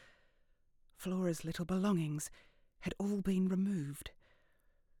wearing. Flora's little belongings had all been removed.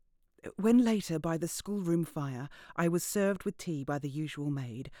 When later, by the schoolroom fire, I was served with tea by the usual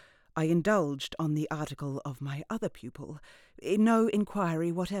maid, I indulged on the article of my other pupil, in no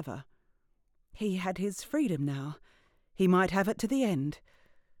inquiry whatever. He had his freedom now. He might have it to the end.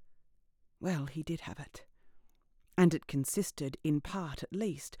 Well, he did have it. And it consisted, in part at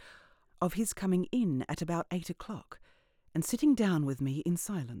least, of his coming in at about 8 o'clock and sitting down with me in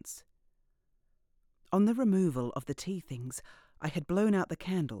silence. On the removal of the tea things, I had blown out the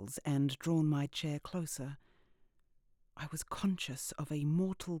candles and drawn my chair closer. I was conscious of a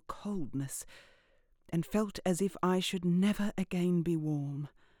mortal coldness, and felt as if I should never again be warm.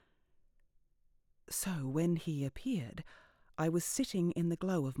 So when he appeared, I was sitting in the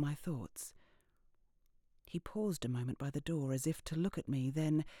glow of my thoughts. He paused a moment by the door as if to look at me,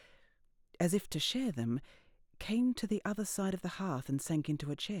 then, as if to share them, came to the other side of the hearth and sank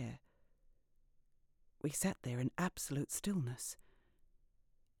into a chair. We sat there in absolute stillness.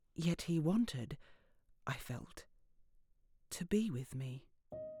 Yet he wanted, I felt, to be with me.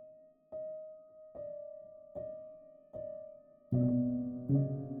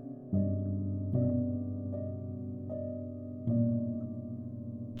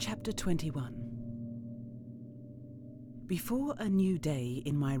 Chapter 21. Before a new day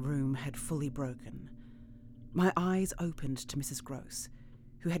in my room had fully broken, my eyes opened to Mrs. Grose,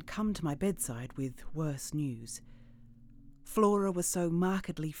 who had come to my bedside with worse news. Flora was so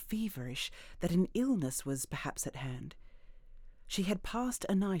markedly feverish that an illness was perhaps at hand. She had passed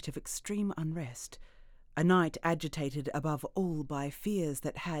a night of extreme unrest, a night agitated above all by fears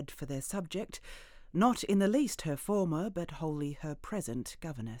that had for their subject not in the least her former, but wholly her present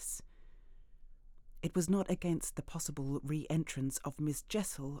governess. It was not against the possible re-entrance of Miss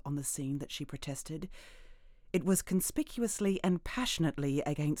Jessel on the scene that she protested. It was conspicuously and passionately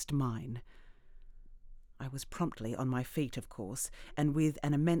against mine. I was promptly on my feet, of course, and with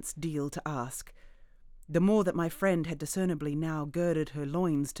an immense deal to ask. The more that my friend had discernibly now girded her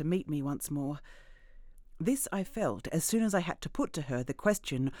loins to meet me once more. This I felt as soon as I had to put to her the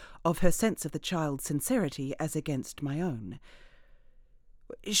question of her sense of the child's sincerity as against my own.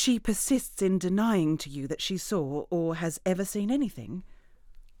 She persists in denying to you that she saw or has ever seen anything?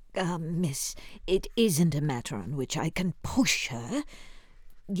 Miss, it isn't a matter on which I can push her.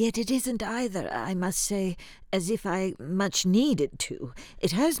 Yet it isn't either, I must say, as if I much needed to.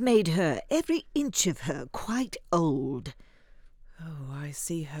 It has made her, every inch of her, quite old. Oh, I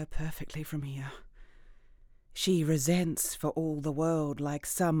see her perfectly from here. She resents, for all the world, like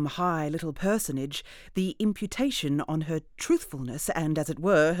some high little personage, the imputation on her truthfulness and, as it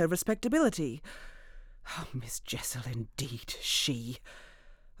were, her respectability. Oh, Miss Jessel, indeed, she.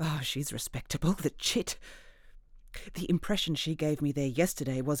 Oh, she's respectable, the chit. The impression she gave me there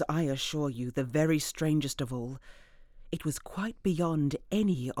yesterday was, I assure you, the very strangest of all. It was quite beyond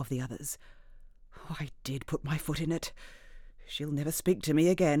any of the others. Oh, I did put my foot in it. She'll never speak to me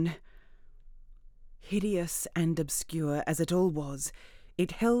again. Hideous and obscure as it all was,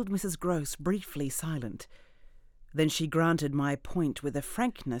 it held Mrs. Grose briefly silent. Then she granted my point with a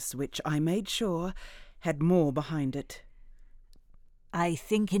frankness which, I made sure, had more behind it. I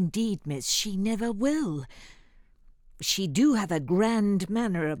think indeed, miss, she never will. She do have a grand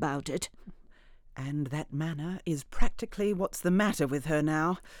manner about it. And that manner is practically what's the matter with her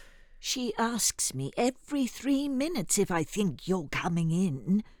now. She asks me every 3 minutes if I think you're coming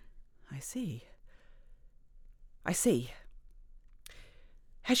in. I see.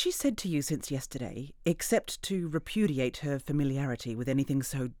 Has she said to you since yesterday, except to repudiate her familiarity with anything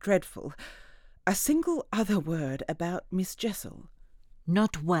so dreadful, a single other word about Miss Jessel?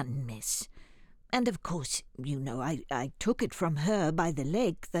 Not one, miss. And of course, you know, I took it from her by the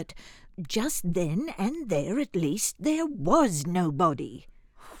leg that just then and there at least there was nobody.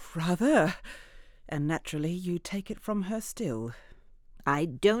 Rather. And naturally you take it from her still. I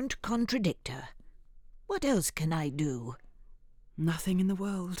don't contradict her. What else can I do? Nothing in the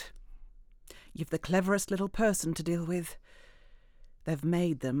world. You've the cleverest little person to deal with. They've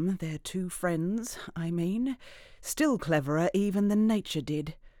made them, their two friends, I mean, still cleverer even than nature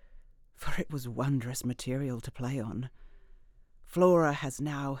did. For it was wondrous material to play on. Flora has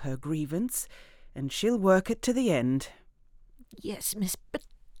now her grievance, and she'll work it to the end. Yes, miss, but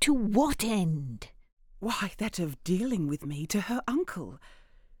to what end? Why, that of dealing with me to her uncle.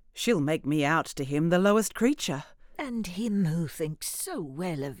 She'll make me out to him the lowest creature. And him who thinks so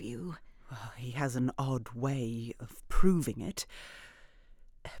well of you. Well, he has an odd way of proving it.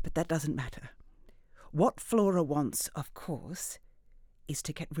 But that doesn't matter. What Flora wants, of course, is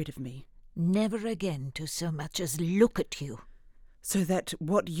to get rid of me. Never again to so much as look at you. So that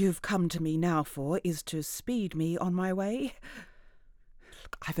what you've come to me now for is to speed me on my way?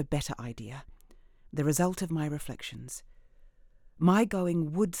 Look, I've a better idea. The result of my reflections. My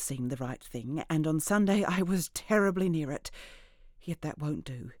going would seem the right thing, and on Sunday I was terribly near it. Yet that won't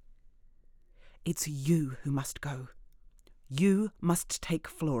do. It's you who must go. You must take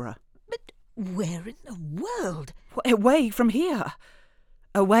Flora. But where in the world? Away from here.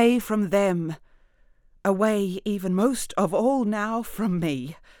 Away from them. Away, even most of all now, from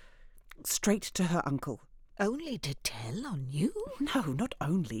me. Straight to her uncle. Only to tell on you? No, not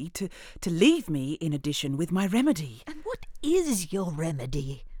only. To leave me, in addition, with my remedy. And what is your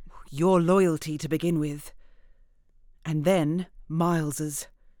remedy? Your loyalty to begin with. And then Miles's.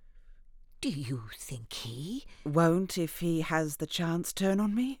 Do you think he... Won't, if he has the chance, turn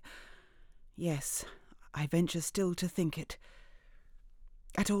on me? Yes, I venture still to think it.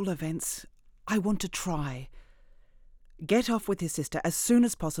 At all events, I want to try. Get off with his sister as soon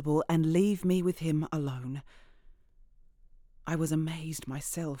as possible and leave me with him alone. I was amazed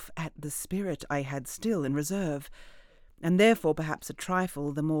myself at the spirit I had still in reserve, and therefore perhaps a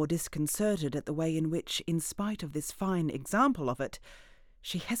trifle the more disconcerted at the way in which, in spite of this fine example of it,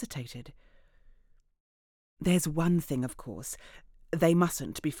 she hesitated. There's one thing, of course. They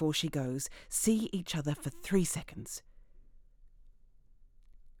mustn't, before she goes, see each other for 3 seconds.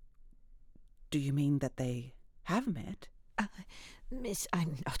 Do you mean that they have met? Miss,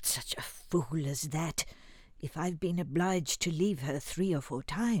 I'm not such a fool as that. If I've been obliged to leave her 3 or 4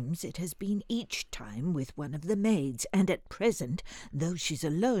 times, it has been each time with one of the maids, and at present, though she's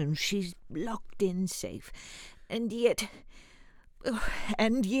alone, she's locked in safe. And yet...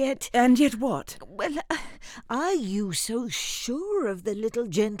 And yet what? Well, are you so sure of the little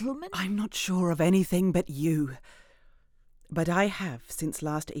gentleman? I'm not sure of anything but you. But I have, since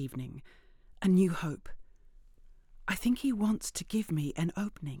last evening, a new hope. I think he wants to give me an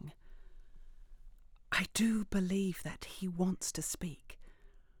opening. I do believe that he wants to speak.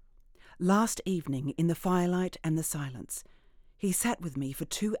 Last evening, in the firelight and the silence, he sat with me for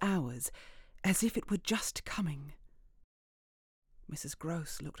 2 hours, as if it were just coming. Mrs.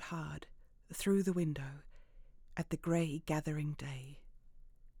 Grose looked hard, through the window, at the grey gathering day.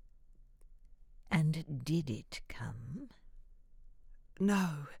 And did it come?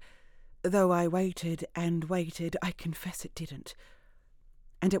 No. Though I waited and waited, I confess it didn't.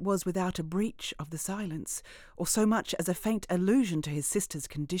 And it was without a breach of the silence, or so much as a faint allusion to his sister's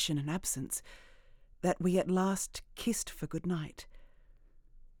condition and absence, that we at last kissed for good night.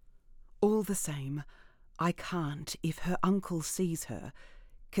 All the same, I can't, if her uncle sees her,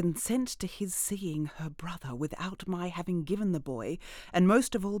 consent to his seeing her brother without my having given the boy, and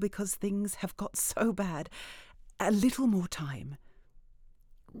most of all because things have got so bad, a little more time.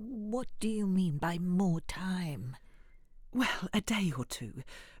 What do you mean by more time? Well, a day or 2,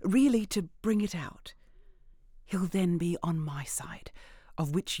 really to bring it out. He'll then be on my side,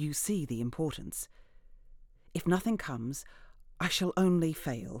 of which you see the importance. If nothing comes, I shall only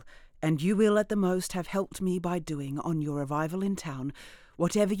fail, and you will at the most have helped me by doing, on your arrival in town,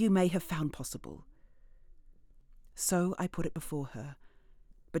 whatever you may have found possible. So I put it before her,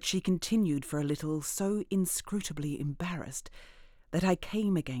 but she continued for a little so inscrutably embarrassed that I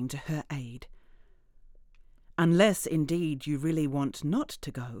came again to her aid. Unless, indeed, you really want not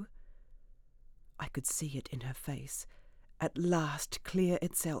to go. I could see it in her face, at last clear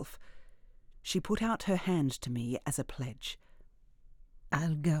itself. She put out her hand to me as a pledge.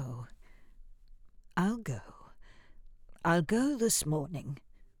 I'll go. I'll go this morning.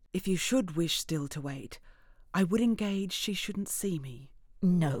 If you should wish still to wait, I would engage she shouldn't see me.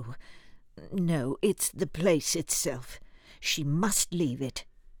 No, it's the place itself. She must leave it.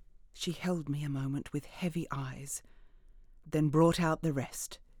 She held me a moment with heavy eyes, then brought out the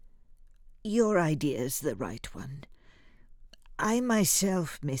rest. Your idea's the right one. I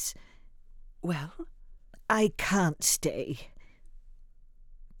myself, miss, Well, I can't stay.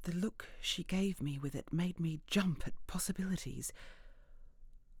 the look she gave me with it made me jump at possibilities.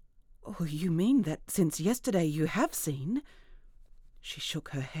 Oh, you mean that since yesterday you have seen? She shook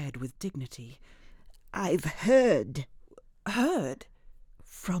her head with dignity. I've heard Heard?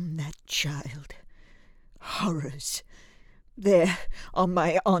 from that child. Horrors. There, on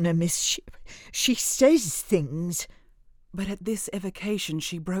my honour, miss, she says things. But at this evocation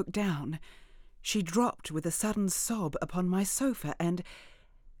she broke down. She dropped with a sudden sob upon my sofa and,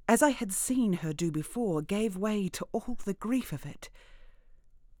 as I had seen her do before, gave way to all the grief of it.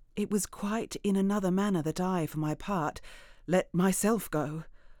 It was quite in another manner that I, for my part, let myself go.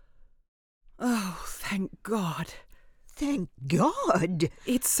 Oh, thank God. Thank God.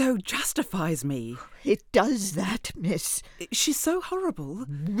 It so justifies me. It does that, miss. She's so horrible.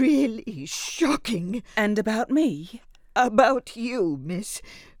 Really shocking. And about me? About you, miss.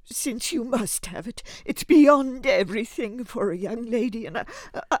 Since you must have it. It's beyond everything for a young lady, and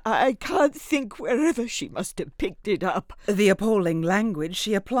I can't think wherever she must have picked it up. The appalling language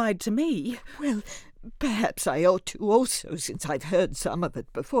she applied to me. Well, perhaps I ought to also, since I've heard some of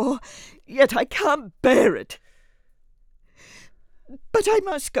it before. Yet I can't bear it. But I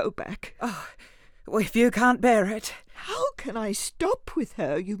must go back. Oh, well, if you can't bear it. How can I stop with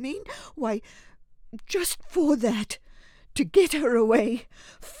her, you mean? Why, just for that. To get her away,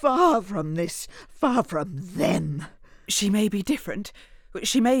 far from this, far from them. She may be different.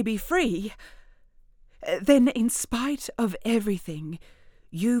 She may be free. Then, in spite of everything,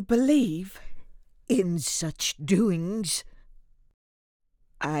 you believe? In such doings,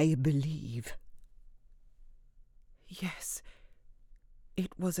 I believe. Yes.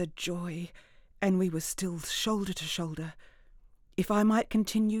 It was a joy, and we were still shoulder to shoulder. If I might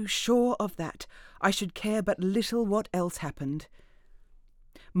continue sure of that, I should care but little what else happened.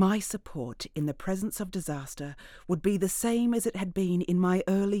 My support in the presence of disaster would be the same as it had been in my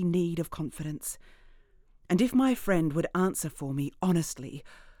early need of confidence. And if my friend would answer for me honestly,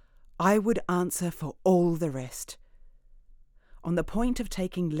 I would answer for all the rest. On the point of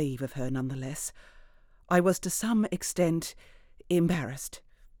taking leave of her nonetheless, I was to some extent embarrassed.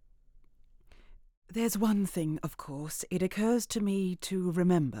 There's one thing, of course, it occurs to me to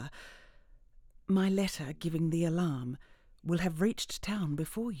remember. My letter giving the alarm will have reached town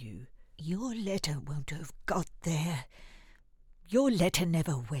before you. Your letter won't have got there. Your letter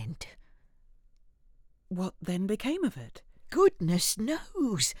never went. What then became of it? Goodness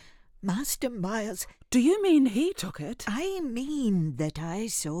knows. Master Miles... Do you mean he took it? I mean that I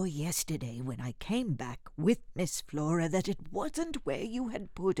saw yesterday when I came back with Miss Flora that it wasn't where you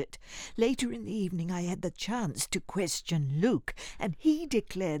had put it. Later in the evening I had the chance to question Luke, and he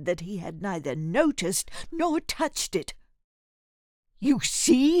declared that he had neither noticed nor touched it. You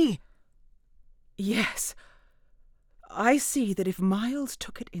see? Yes. I see that if Miles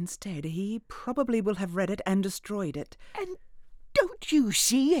took it instead, he probably will have read it and destroyed it. And don't you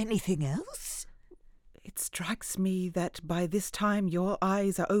see anything else? It strikes me that by this time your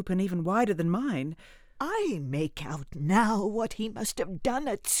eyes are open even wider than mine. I make out now what he must have done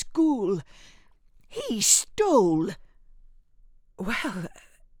at school. He stole. Well,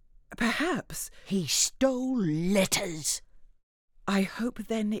 perhaps. He stole letters. I hope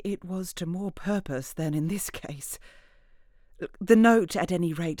then it was to more purpose than in this case. The note, at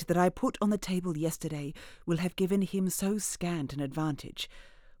any rate, that I put on the table yesterday will have given him so scant an advantage,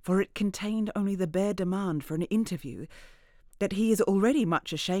 for it contained only the bare demand for an interview, that he is already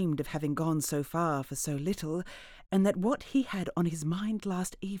much ashamed of having gone so far for so little, and that what he had on his mind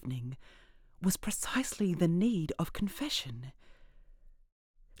last evening was precisely the need of confession.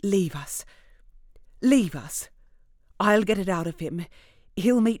 Leave us. Leave us. I'll get it out of him.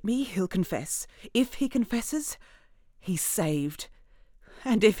 He'll meet me, he'll confess. If he confesses, he's saved.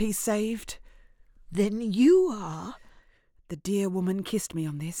 And if he's saved... Then you are... The dear woman kissed me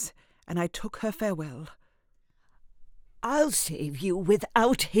on this, and I took her farewell. I'll save you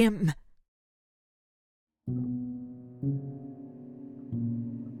without him.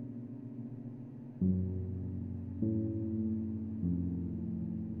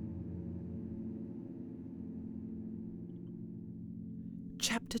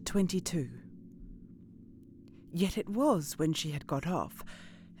 Chapter 22. Yet it was when she had got off,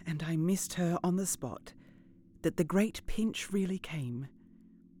 and I missed her on the spot, that the great pinch really came.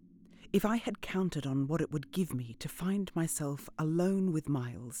 If I had counted on what it would give me to find myself alone with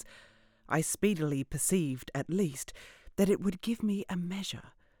Miles, I speedily perceived, at least, that it would give me a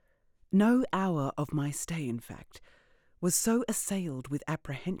measure. No hour of my stay, in fact, was so assailed with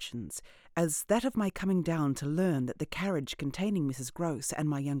apprehensions as that of my coming down to learn that the carriage containing Mrs. Grose and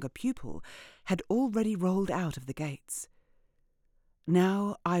my younger pupil had already rolled out of the gates.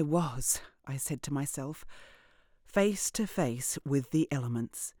 Now I was, I said to myself, face to face with the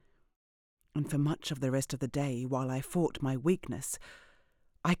elements. And for much of the rest of the day, while I fought my weakness,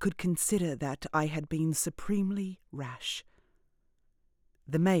 I could consider that I had been supremely rash.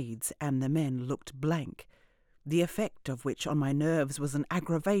 The maids and the men looked blank, the effect of which on my nerves was an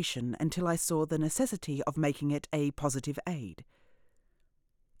aggravation until I saw the necessity of making it a positive aid.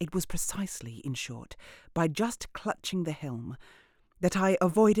 It was precisely, in short, by just clutching the helm that I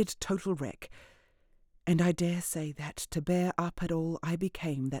avoided total wreck, and I dare say that to bear up at all I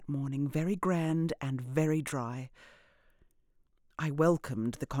became that morning very grand and very dry. I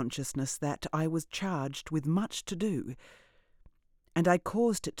welcomed the consciousness that I was charged with much to do, and I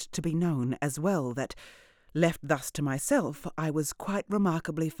caused it to be known as well that, left thus to myself, I was quite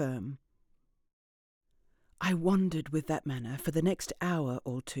remarkably firm. I wandered with that manner for the next hour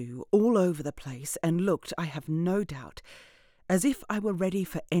or two all over the place, and looked, I have no doubt, as if I were ready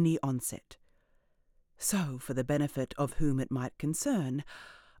for any onset. So, for the benefit of whom it might concern,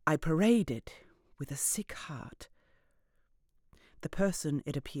 I paraded with a sick heart. The person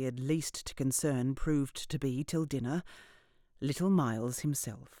it appeared least to concern proved to be, till dinner, little Miles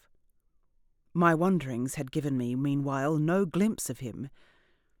himself. My wanderings had given me, meanwhile, no glimpse of him.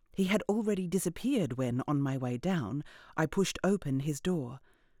 He had already disappeared when, on my way down, I pushed open his door,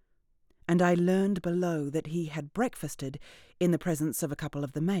 and I learned below that he had breakfasted, in the presence of a couple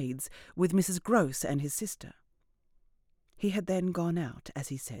of the maids, with Mrs. Grose and his sister. He had then gone out, as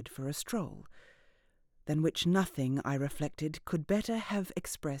he said, for a stroll, than which nothing, I reflected, could better have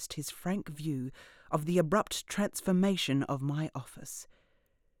expressed his frank view of the abrupt transformation of my office.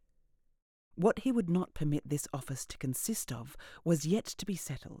 What he would not permit this office to consist of was yet to be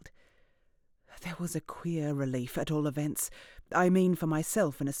settled. There was a queer relief, at all events, I mean for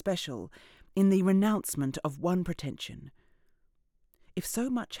myself in especial, in the renouncement of one pretension. If so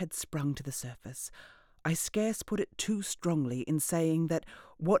much had sprung to the surface, I scarce put it too strongly in saying that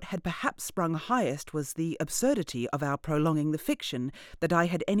what had perhaps sprung highest was the absurdity of our prolonging the fiction that I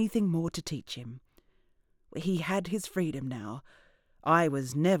had anything more to teach him. He had his freedom now. I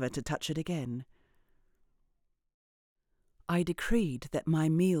was never to touch it again. I decreed that my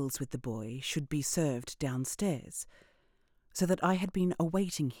meals with the boy should be served downstairs, so that I had been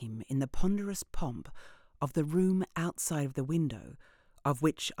awaiting him in the ponderous pomp of the room outside of the window, of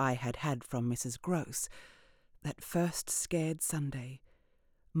which I had had from Mrs. Grose, that first scared Sunday,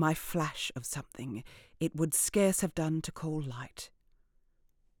 my flash of something it would scarce have done to call light.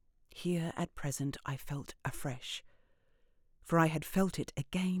 Here at present I felt afresh, for I had felt it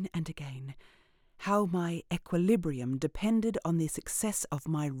again and again, how my equilibrium depended on the success of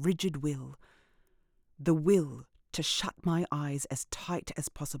my rigid will, the will to shut my eyes as tight as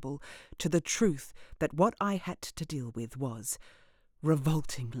possible to the truth that what I had to deal with was,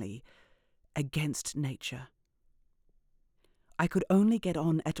 revoltingly, against nature. I could only get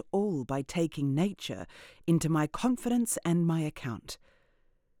on at all by taking nature into my confidence and my account,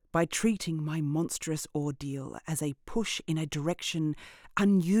 by treating my monstrous ordeal as a push in a direction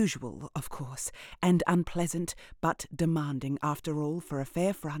unusual, of course, and unpleasant, but demanding, after all, for a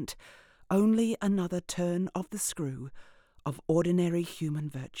fair front, only another turn of the screw of ordinary human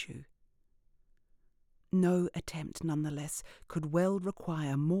virtue. No attempt, nonetheless, could well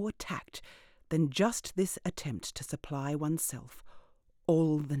require more tact than just this attempt to supply oneself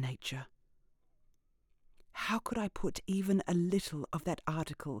all the nature. How could I put even a little of that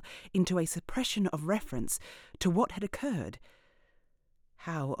article into a suppression of reference to what had occurred?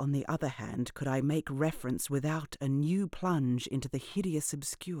 How, on the other hand, could I make reference without a new plunge into the hideous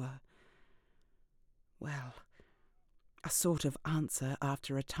obscure? Well, a sort of answer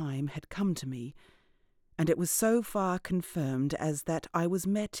after a time had come to me, and it was so far confirmed as that I was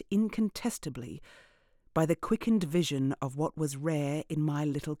met incontestably by the quickened vision of what was rare in my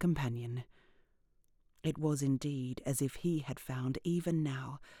little companion. It was indeed as if he had found even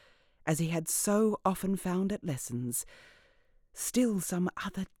now, as he had so often found at lessons, still some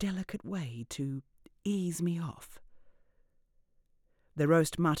other delicate way to ease me off. The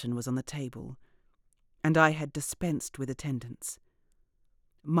roast mutton was on the table, and I had dispensed with attendance.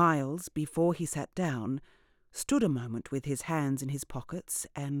 Miles, before he sat down, stood a moment with his hands in his pockets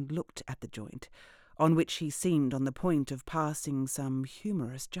and looked at the joint, on which he seemed on the point of passing some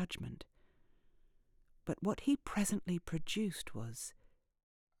humorous judgment. But what he presently produced was,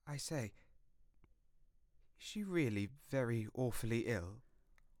 I say, is she really very awfully ill?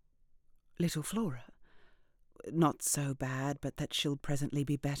 Little Flora? not so bad, but that she'll presently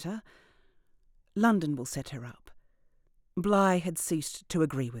be better. London will set her up. Bligh had ceased to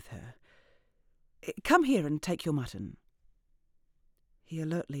agree with her. Come here and take your mutton. He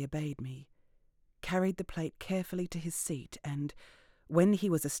alertly obeyed me, carried the plate carefully to his seat, and, when he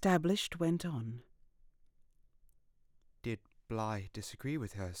was established, went on. Did Bligh disagree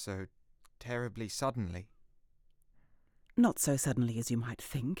with her so terribly suddenly? Not so suddenly as you might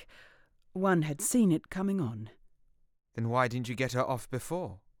think. One had seen it coming on. Then why didn't you get her off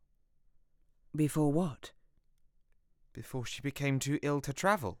before? Before what? Before she became too ill to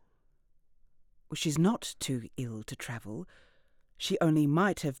travel. She's not too ill to travel. She only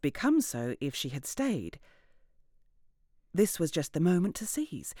might have become so if she had stayed. This was just the moment to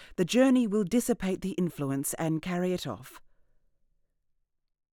seize. The journey will dissipate the influence and carry it off.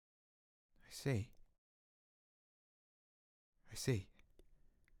 I see.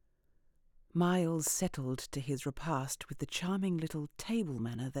 Miles settled to his repast with the charming little table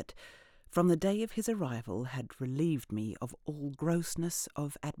manner that, from the day of his arrival, had relieved me of all grossness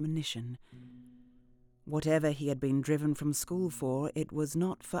of admonition. Whatever he had been driven from school for, it was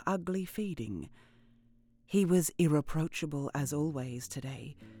not for ugly feeding. He was irreproachable as always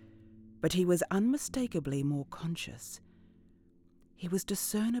today, but he was unmistakably more conscious. He was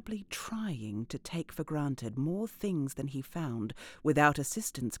discernibly trying to take for granted more things than he found, without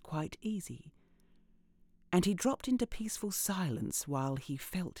assistance, quite easy. And he dropped into peaceful silence while he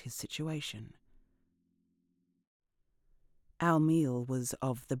felt his situation. Our meal was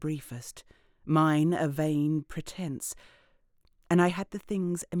of the briefest, mine a vain pretence, and I had the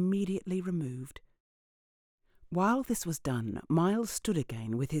things immediately removed. While this was done, Miles stood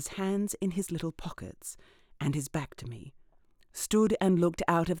again with his hands in his little pockets and his back to me, stood and looked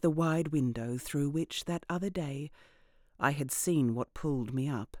out of the wide window through which that other day I had seen what pulled me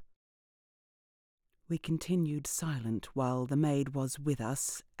up. We continued silent while the maid was with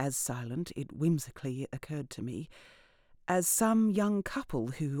us, as silent, it whimsically occurred to me, as some young couple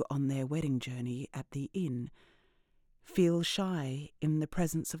who, on their wedding journey at the inn, feel shy in the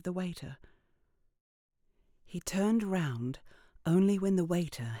presence of the waiter. He turned round only when the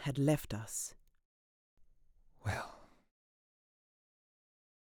waiter had left us. Well,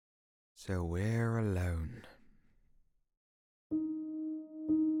 so we're alone.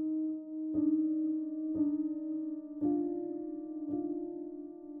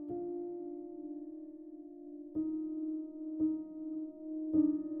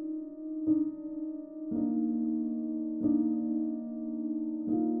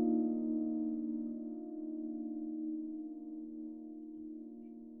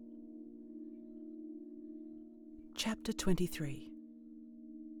 Chapter 23.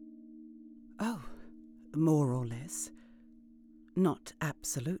 Oh, more or less. Not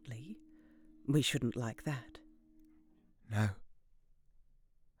absolutely. We shouldn't like that. No,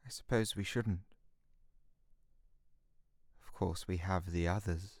 I suppose we shouldn't. Of course, we have the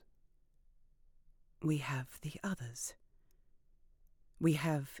others. We have the others. We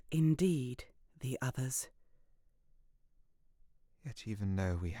have indeed the others. Yet even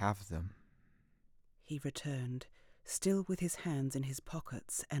though we have them, he returned, still with his hands in his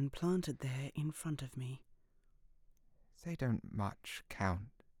pockets and planted there in front of me. They don't much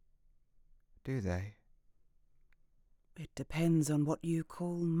count, do they? It depends on what you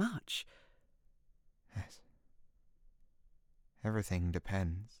call much. Yes. Everything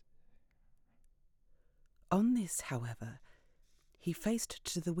depends. On this, however, he faced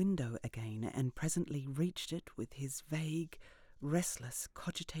to the window again and presently reached it with his vague, restless,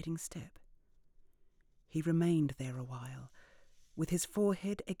 cogitating step. He remained there a while, with his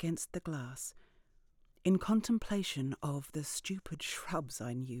forehead against the glass, in contemplation of the stupid shrubs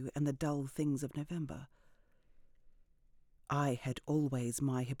I knew and the dull things of November. I had always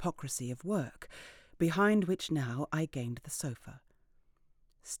my hypocrisy of work, behind which now I gained the sofa,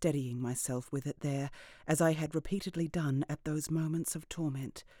 steadying myself with it there, as I had repeatedly done at those moments of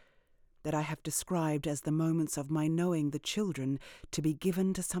torment that I have described as the moments of my knowing the children to be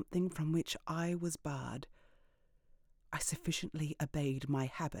given to something from which I was barred. I sufficiently obeyed my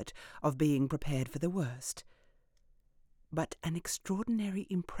habit of being prepared for the worst. But an extraordinary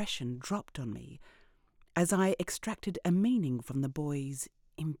impression dropped on me as I extracted a meaning from the boy's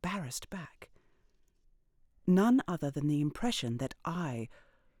embarrassed back. None other than the impression that I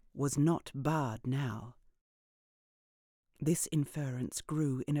was not barred now. This inference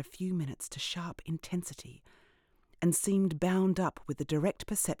grew in a few minutes to sharp intensity, and seemed bound up with the direct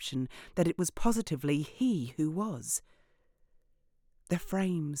perception that it was positively he who was. The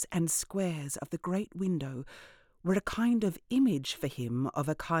frames and squares of the great window were a kind of image for him of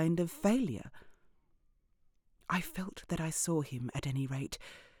a kind of failure. I felt that I saw him, at any rate,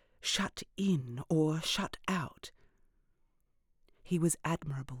 shut in or shut out. He was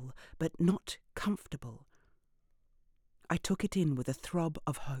admirable, but not comfortable. I took it in with a throb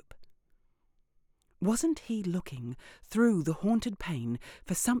of hope. Wasn't he looking through the haunted pane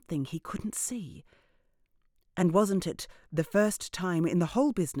for something he couldn't see? And wasn't it the first time in the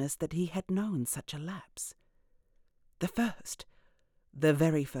whole business that he had known such a lapse? The first, the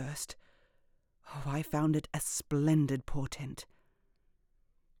very first. Oh, I found it a splendid portent.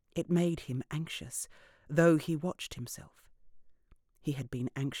 It made him anxious, though he watched himself. He had been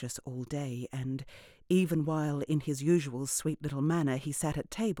anxious all day, and, even while in his usual sweet little manner he sat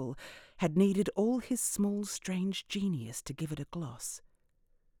at table, had needed all his small strange genius to give it a gloss.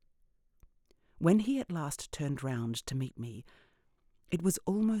 When he at last turned round to meet me, it was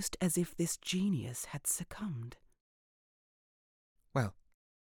almost as if this genius had succumbed. Well,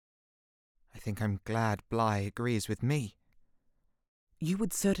 I think I'm glad Bligh agrees with me. You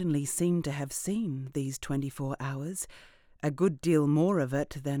would certainly seem to have seen these 24 hours, a good deal more of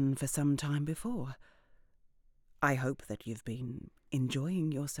it than for some time before. I hope that you've been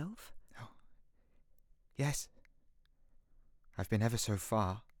enjoying yourself. Oh, yes. I've been ever so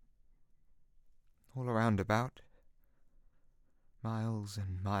far. All around about. Miles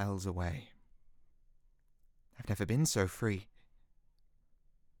and miles away. I've never been so free.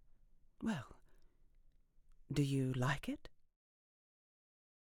 Well, do you like it?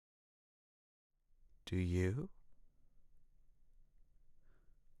 Do you?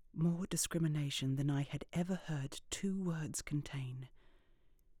 More discrimination than I had ever heard 2 words contain.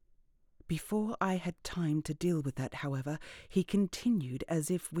 Before I had time to deal with that, however, he continued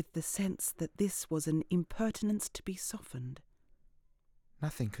as if with the sense that this was an impertinence to be softened.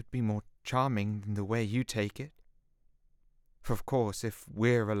 Nothing could be more charming than the way you take it. For of course, if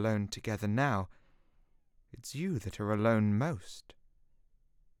we're alone together now, it's you that are alone most.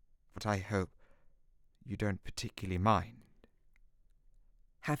 But I hope you don't particularly mind.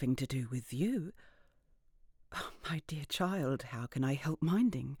 Having to do with you? Oh, my dear child, how can I help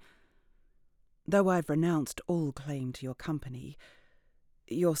minding? Though I've renounced all claim to your company,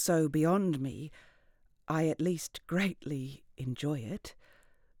 you're so beyond me, I at least greatly enjoy it.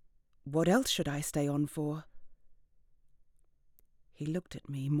 What else should I stay on for? He looked at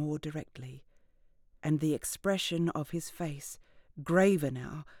me more directly, and the expression of his face, graver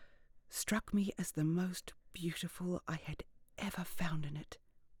now, struck me as the most beautiful I had ever found in it.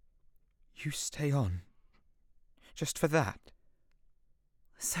 You stay on? Just for that?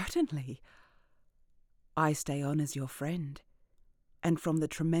 Certainly. I stay on as your friend, and from the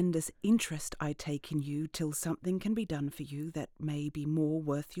tremendous interest I take in you till something can be done for you that may be more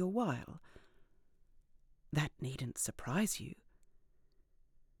worth your while. That needn't surprise you.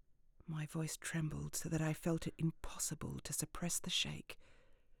 My voice trembled so that I felt it impossible to suppress the shake.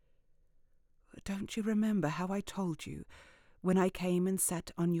 Don't you remember how I told you, when I came and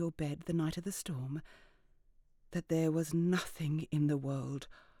sat on your bed the night of the storm, that there was nothing in the world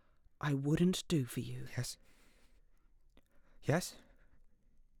I wouldn't do for you? Yes. Yes?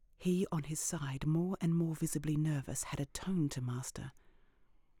 He, on his side, more and more visibly nervous, had a tone to master.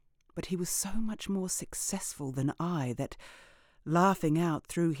 But he was so much more successful than I that, laughing out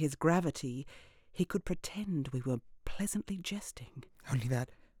through his gravity, he could pretend we were pleasantly jesting. Only that,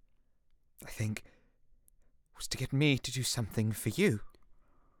 I think, was to get me to do something for you.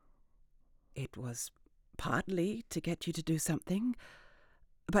 It was partly to get you to do something,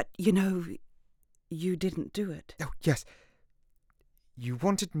 but, you know, you didn't do it. Oh, yes. You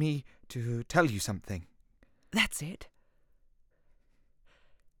wanted me to tell you something. That's it.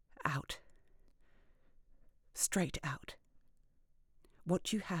 Out. Straight out.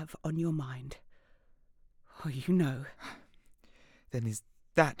 What you have on your mind. Oh, you know. Then is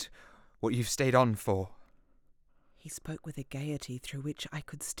that what you've stayed on for? He spoke with a gaiety through which I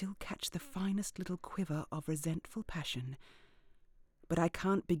could still catch the finest little quiver of resentful passion, but I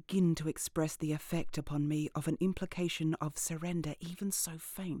can't begin to express the effect upon me of an implication of surrender even so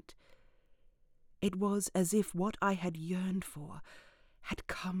faint. It was as if what I had yearned for had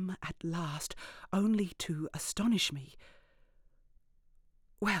come at last, only to astonish me.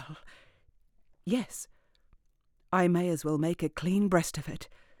 Well, yes, I may as well make a clean breast of it.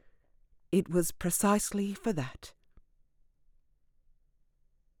 It was precisely for that.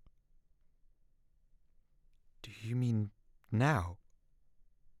 Do you mean now?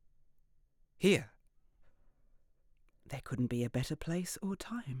 Here? There couldn't be a better place or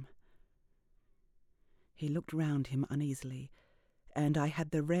time. He looked round him uneasily, and I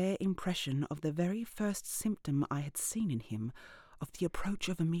had the rare impression of the very first symptom I had seen in him of the approach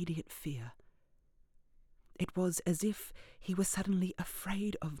of immediate fear. It was as if he was suddenly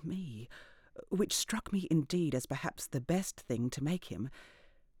afraid of me, which struck me indeed as perhaps the best thing to make him.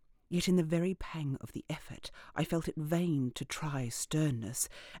 Yet in the very pang of the effort, I felt it vain to try sternness,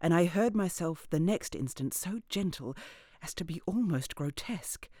 and I heard myself the next instant so gentle as to be almost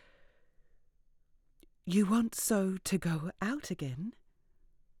grotesque. "You want so to go out again?"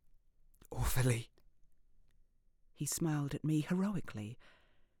 "Awfully." He smiled at me heroically,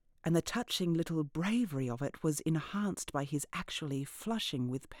 and the touching little bravery of it was enhanced by his actually flushing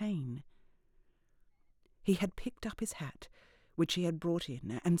with pain. He had picked up his hat, which he had brought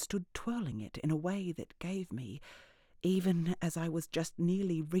in, and stood twirling it in a way that gave me, even as I was just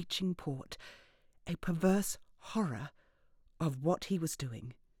nearly reaching port, a perverse horror of what he was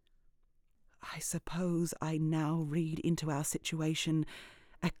doing. I suppose I now read into our situation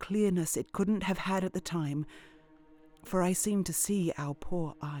a clearness it couldn't have had at the time, for I seemed to see our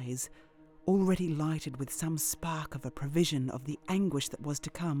poor eyes, already lighted with some spark of a prevision of the anguish that was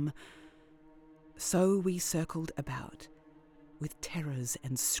to come. So we circled about, with terrors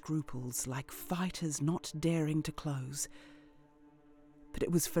and scruples like fighters not daring to close. But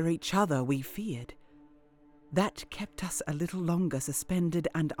it was for each other we feared. That kept us a little longer suspended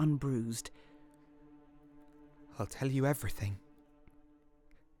and unbruised. "I'll tell you everything.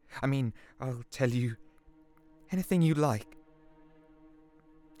 I'll tell you anything you like.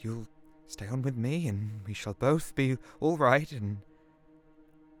 You'll stay on with me, and we shall both be all right, and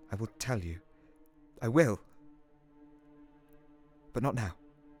I will tell you. I will. But not now."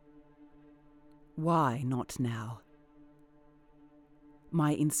 Why not now?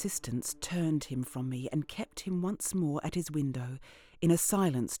 My insistence turned him from me and kept him once more at his window, in a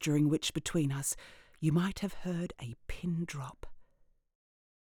silence during which between us you might have heard a pin drop.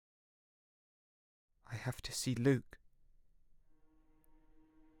 "I have to see Luke."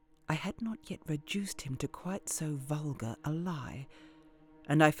 I had not yet reduced him to quite so vulgar a lie,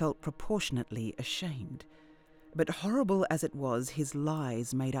 and I felt proportionately ashamed. But horrible as it was, his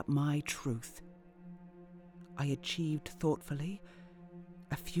lies made up my truth. I achieved thoughtfully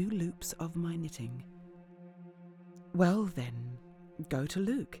a few loops of my knitting. "Well then, go to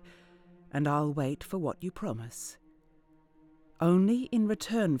Luke, and I'll wait for what you promise. Only in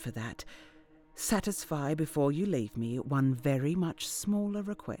return for that, satisfy before you leave me one very much smaller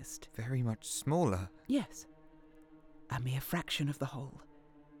request." "Very much smaller?" "Yes, a mere fraction of the whole.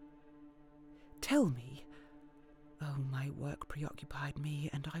 Tell me," oh, my work preoccupied me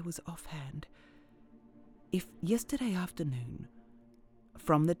and I was offhand, "if yesterday afternoon,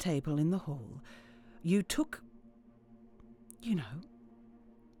 from the table in the hall, you took,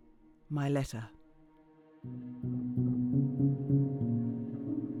 my letter."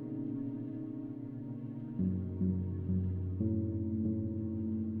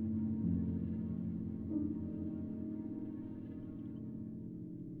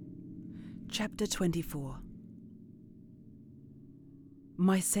 Chapter 24.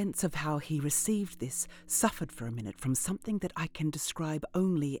 My sense of how he received this suffered for a minute from something that I can describe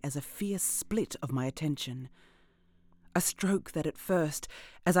only as a fierce split of my attention. A stroke that at first,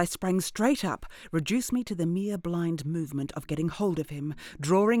 as I sprang straight up, reduced me to the mere blind movement of getting hold of him,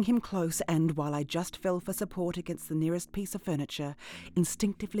 drawing him close, and, while I just fell for support against the nearest piece of furniture,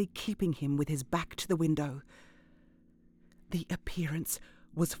 instinctively keeping him with his back to the window. The appearance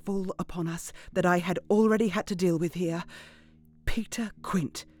was full upon us that I had already had to deal with here. Peter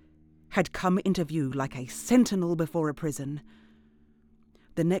Quint had come into view like a sentinel before a prison.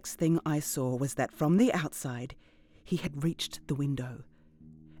 The next thing I saw was that from the outside he had reached the window,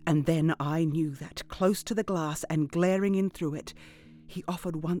 and then I knew that, close to the glass and glaring in through it, he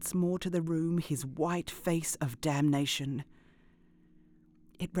offered once more to the room his white face of damnation.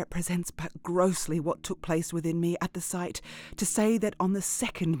 It represents but grossly what took place within me at the sight, to say that on the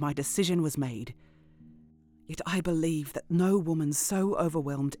second my decision was made. Yet I believe that no woman so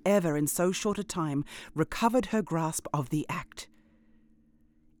overwhelmed ever in so short a time recovered her grasp of the act.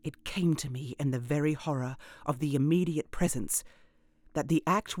 It came to me in the very horror of the immediate presence that the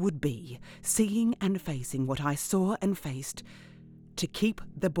act would be, seeing and facing what I saw and faced, to keep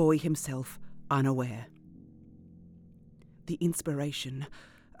the boy himself unaware. The inspiration,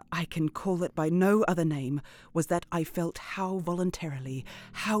 I can call it by no other name, was that I felt how voluntarily,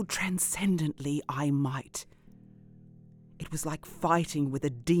 how transcendently I might. It was like fighting with a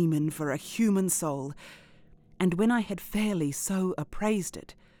demon for a human soul, and when I had fairly so appraised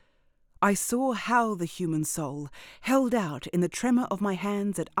it, I saw how the human soul, held out in the tremor of my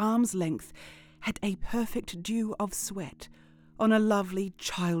hands at arm's length, had a perfect dew of sweat on a lovely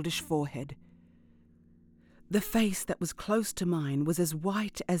childish forehead. The face that was close to mine was as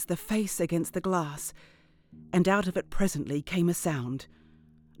white as the face against the glass, and out of it presently came a sound,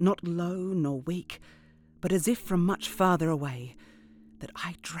 not low nor weak, but as if from much farther away, that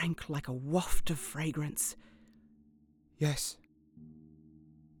I drank like a waft of fragrance. Yes.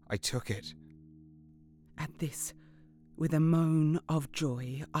 I took it. At this, with a moan of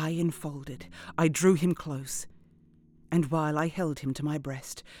joy, I enfolded, I drew him close, and while I held him to my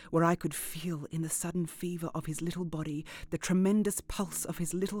breast, where I could feel in the sudden fever of his little body the tremendous pulse of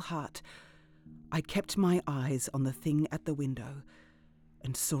his little heart, I kept my eyes on the thing at the window,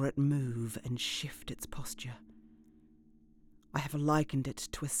 and saw it move and shift its posture. I have likened it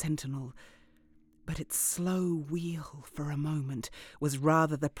to a sentinel, but its slow wheel for a moment was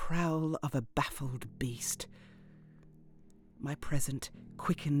rather the prowl of a baffled beast. My present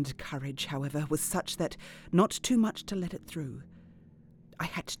quickened courage, however, was such that, not too much to let it through, I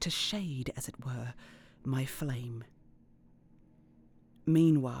had to shade, as it were, my flame.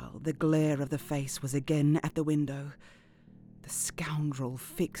 Meanwhile, the glare of the face was again at the window, the scoundrel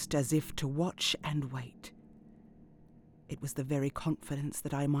fixed as if to watch and wait. It was the very confidence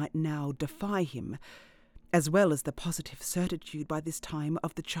that I might now defy him, as well as the positive certitude by this time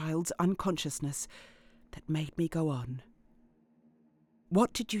of the child's unconsciousness, that made me go on.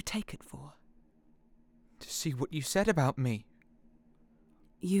 What did you take it for? To see what you said about me.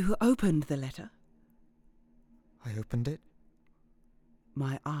 You opened the letter? I opened it.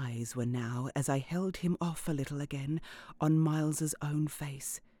 My eyes were now, as I held him off a little again, on Miles's own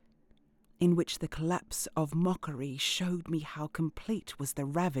face, in which the collapse of mockery showed me how complete was the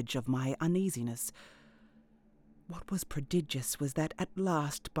ravage of my uneasiness. What was prodigious was that at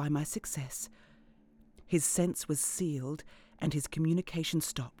last, by my success, his sense was sealed and his communication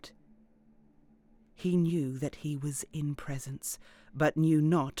stopped. He knew that he was in presence, but knew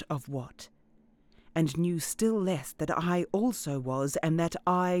not of what, and knew still less that I also was, and that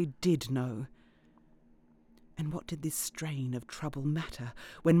I did know. And what did this strain of trouble matter,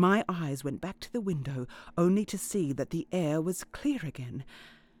 when my eyes went back to the window only to see that the air was clear again,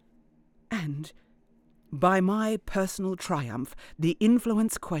 and, by my personal triumph, the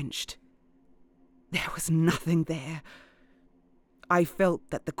influence quenched? There was nothing there. I felt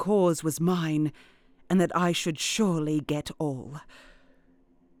that the cause was mine, and that I should surely get all.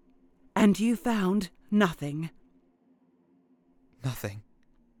 And you found nothing? Nothing.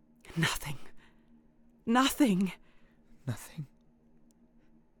 Nothing. Nothing. Nothing.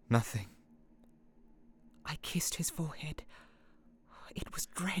 Nothing. I kissed his forehead. It was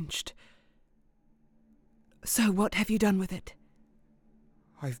drenched. So what have you done with it?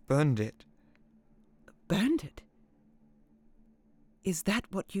 I've burned it. Burned it? Is that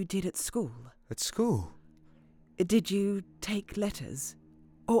what you did at school? At school? Did you take letters?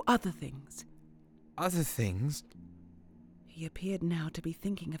 Or other things? Other things? He appeared now to be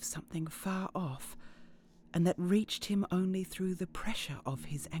thinking of something far off, and that reached him only through the pressure of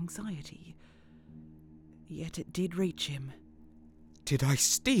his anxiety. Yet it did reach him. Did I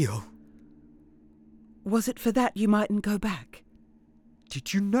steal? Was it for that you mightn't go back?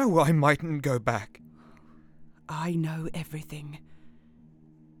 Did you know I mightn't go back? I know everything.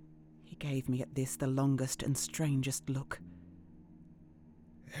 He gave me at this the longest and strangest look.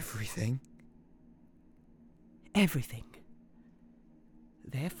 Everything? Everything.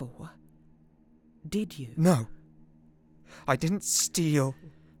 Therefore, did you? No. I didn't steal.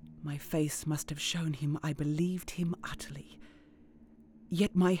 My face must have shown him I believed him utterly.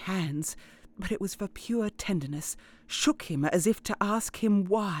 Yet my hands, but it was for pure tenderness, shook him as if to ask him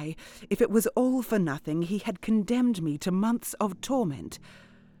why, if it was all for nothing, he had condemned me to months of torment.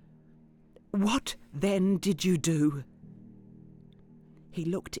 What, then, did you do? He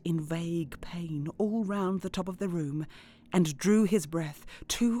looked in vague pain all round the top of the room, and drew his breath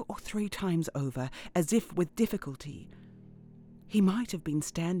 2 or 3 times over, as if with difficulty. He might have been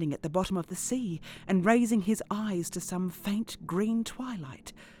standing at the bottom of the sea, and raising his eyes to some faint green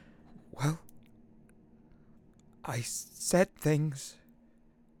twilight. Well, I said things.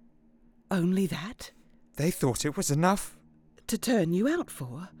 Only that? They thought it was enough. To turn you out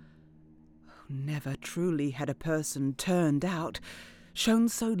for? Never truly had a person turned out, shown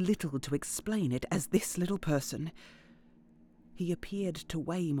so little to explain it as this little person. He appeared to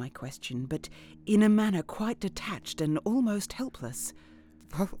weigh my question, but in a manner quite detached and almost helpless.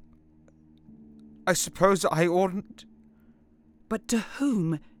 Well, I suppose I oughtn't. But to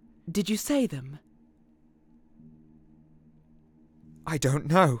whom did you say them? I don't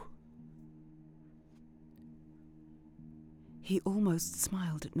know. He almost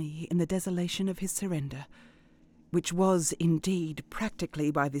smiled at me in the desolation of his surrender, which was indeed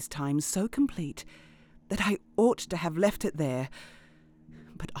practically by this time so complete that I ought to have left it there.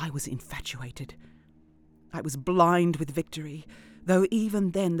 But I was infatuated. I was blind with victory, though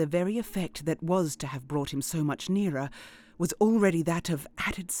even then the very effect that was to have brought him so much nearer was already that of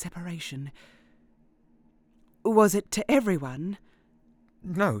added separation. Was it to everyone?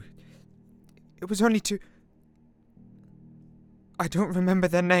 No. It was only to... I don't remember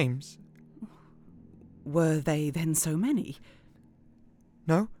their names. Were they then so many?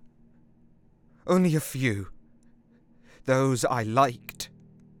 No. Only a few. Those I liked.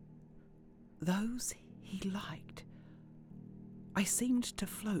 Those he liked. I seemed to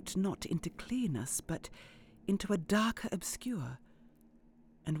float not into clearness, but into a darker obscure,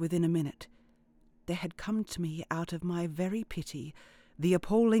 and within a minute there had come to me out of my very pity the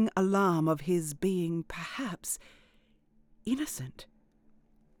appalling alarm of his being, perhaps, innocent.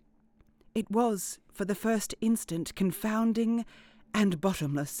 It was, for the first instant, confounding and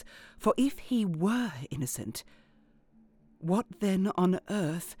bottomless, for if he were innocent, what then on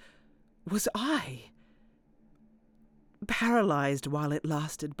earth was I? Paralysed while it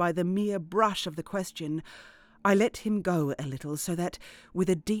lasted by the mere brush of the question, I let him go a little, so that, with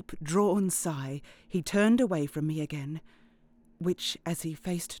a deep drawn sigh, he turned away from me again, which, as he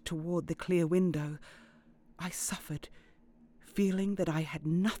faced toward the clear window, I suffered, feeling that I had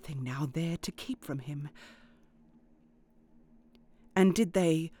nothing now there to keep from him. And did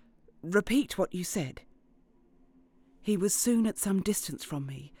they repeat what you said? He was soon at some distance from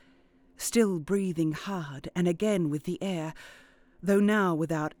me, still breathing hard, and again with the air, though now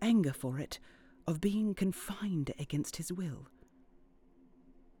without anger for it, of being confined against his will.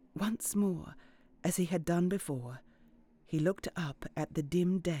 Once more, as he had done before, he looked up at the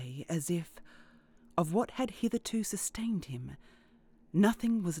dim day as if, of what had hitherto sustained him,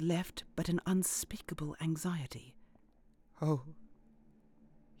 nothing was left but an unspeakable anxiety. Oh,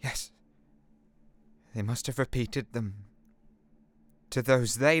 yes. They must have repeated them to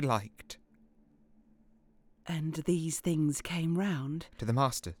those they liked. And these things came round? To the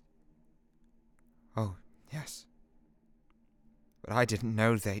master. Oh, yes. But I didn't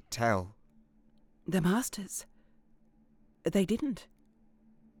know they'd tell. The masters? They didn't.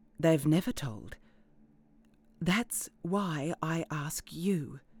 They've never told. That's why I ask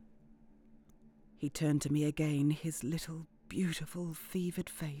you. He turned to me again, his little, beautiful, fevered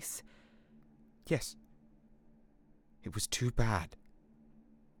face. Yes. It was too bad.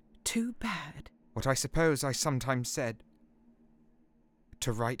 Too bad? What I suppose I sometimes said.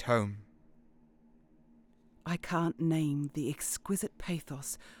 To write home. I can't name the exquisite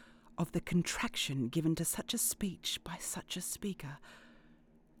pathos of the contraction given to such a speech by such a speaker.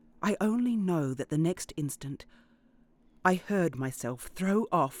 I only know that the next instant I heard myself throw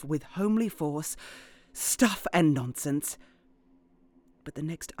off with homely force, "Stuff and nonsense!" But the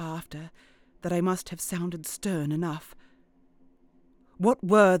next after, that I must have sounded stern enough. What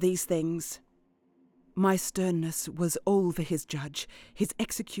were these things? My sternness was all for his judge, his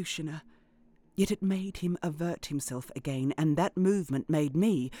executioner, yet it made him avert himself again, and that movement made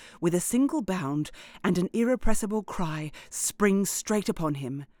me, with a single bound and an irrepressible cry, spring straight upon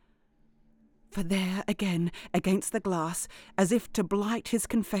him. For there again, against the glass, as if to blight his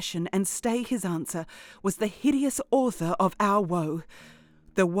confession and stay his answer, was the hideous author of our woe,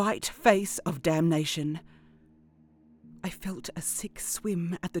 the white face of damnation. I felt a sick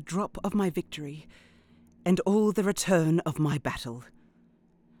swim at the drop of my victory, and all the return of my battle,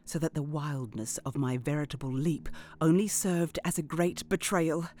 so that the wildness of my veritable leap only served as a great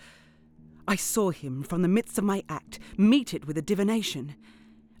betrayal. I saw him, from the midst of my act, meet it with a divination,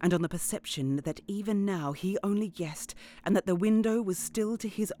 and on the perception that even now he only guessed, and that the window was still to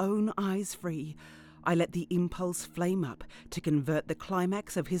his own eyes free, I let the impulse flame up to convert the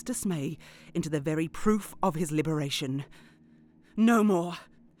climax of his dismay into the very proof of his liberation. No more!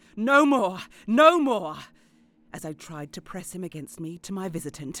 No more! No more! As I tried to press him against me to my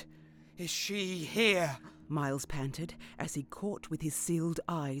visitant. Is she here? Miles panted, as he caught with his sealed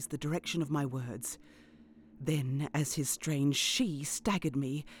eyes the direction of my words. Then, as his strange she staggered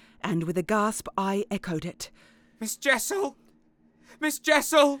me, and with a gasp I echoed it. Miss Jessel! Miss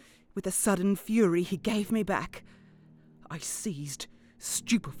Jessel! With a sudden fury he gave me back. I seized,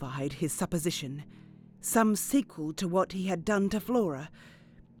 stupefied, his supposition, some sequel to what he had done to Flora,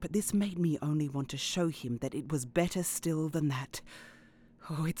 but this made me only want to show him that it was better still than that.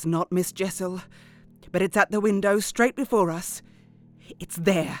 Oh, it's not Miss Jessel, but it's at the window straight before us. It's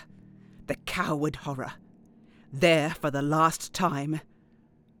there, the coward horror. There for the last time.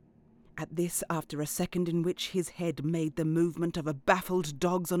 At this, after a second in which his head made the movement of a baffled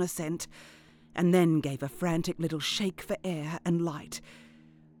dog's on a scent, and then gave a frantic little shake for air and light,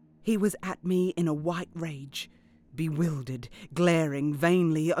 he was at me in a white rage, bewildered, glaring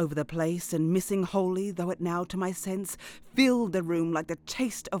vainly over the place, and missing wholly, though it now to my sense filled the room like the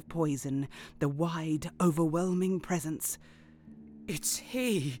taste of poison, the wide, overwhelming presence. It's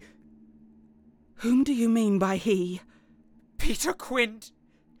he! Whom do you mean by he? Peter Quint!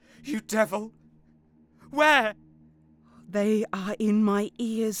 You devil! Where? They are in my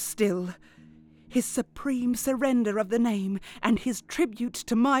ears still. His supreme surrender of the name, and his tribute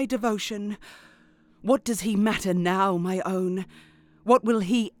to my devotion. What does he matter now, my own? What will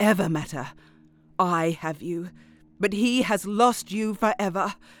he ever matter? I have you, but he has lost you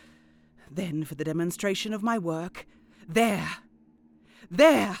forever. Then for the demonstration of my work, there!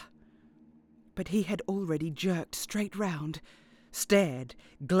 But he had already jerked straight round, stared,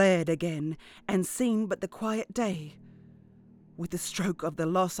 glared again, and seen but the quiet day. With the stroke of the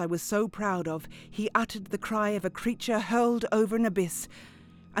loss I was so proud of, he uttered the cry of a creature hurled over an abyss,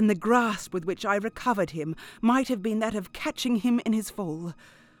 and the grasp with which I recovered him might have been that of catching him in his fall.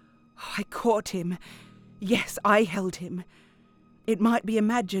 I caught him. Yes, I held him. It might be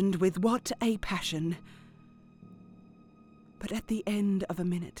imagined with what a passion. But at the end of a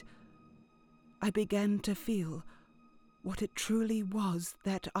minute, I began to feel what it truly was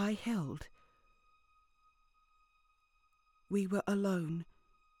that I held. We were alone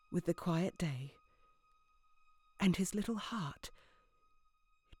with the quiet day, and his little heart,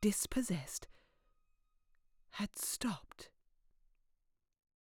 dispossessed, had stopped.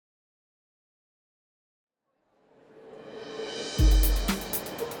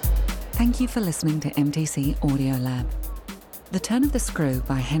 Thank you for listening to MTC Audio Lab. The Turn of the Screw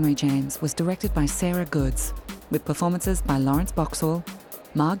by Henry James was directed by Sarah Goods, with performances by Lawrence Boxall,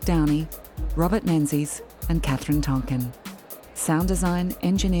 Mark Downey, Robert Menzies, and Catherine Tonkin. Sound design,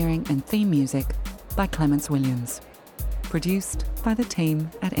 engineering, and theme music by Clements Williams. Produced by the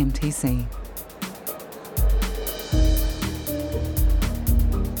team at MTC.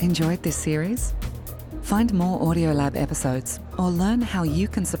 Enjoyed this series? Find more Audiolab episodes or learn how you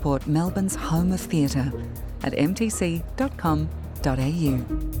can support Melbourne's home of theatre at mtc.com.au.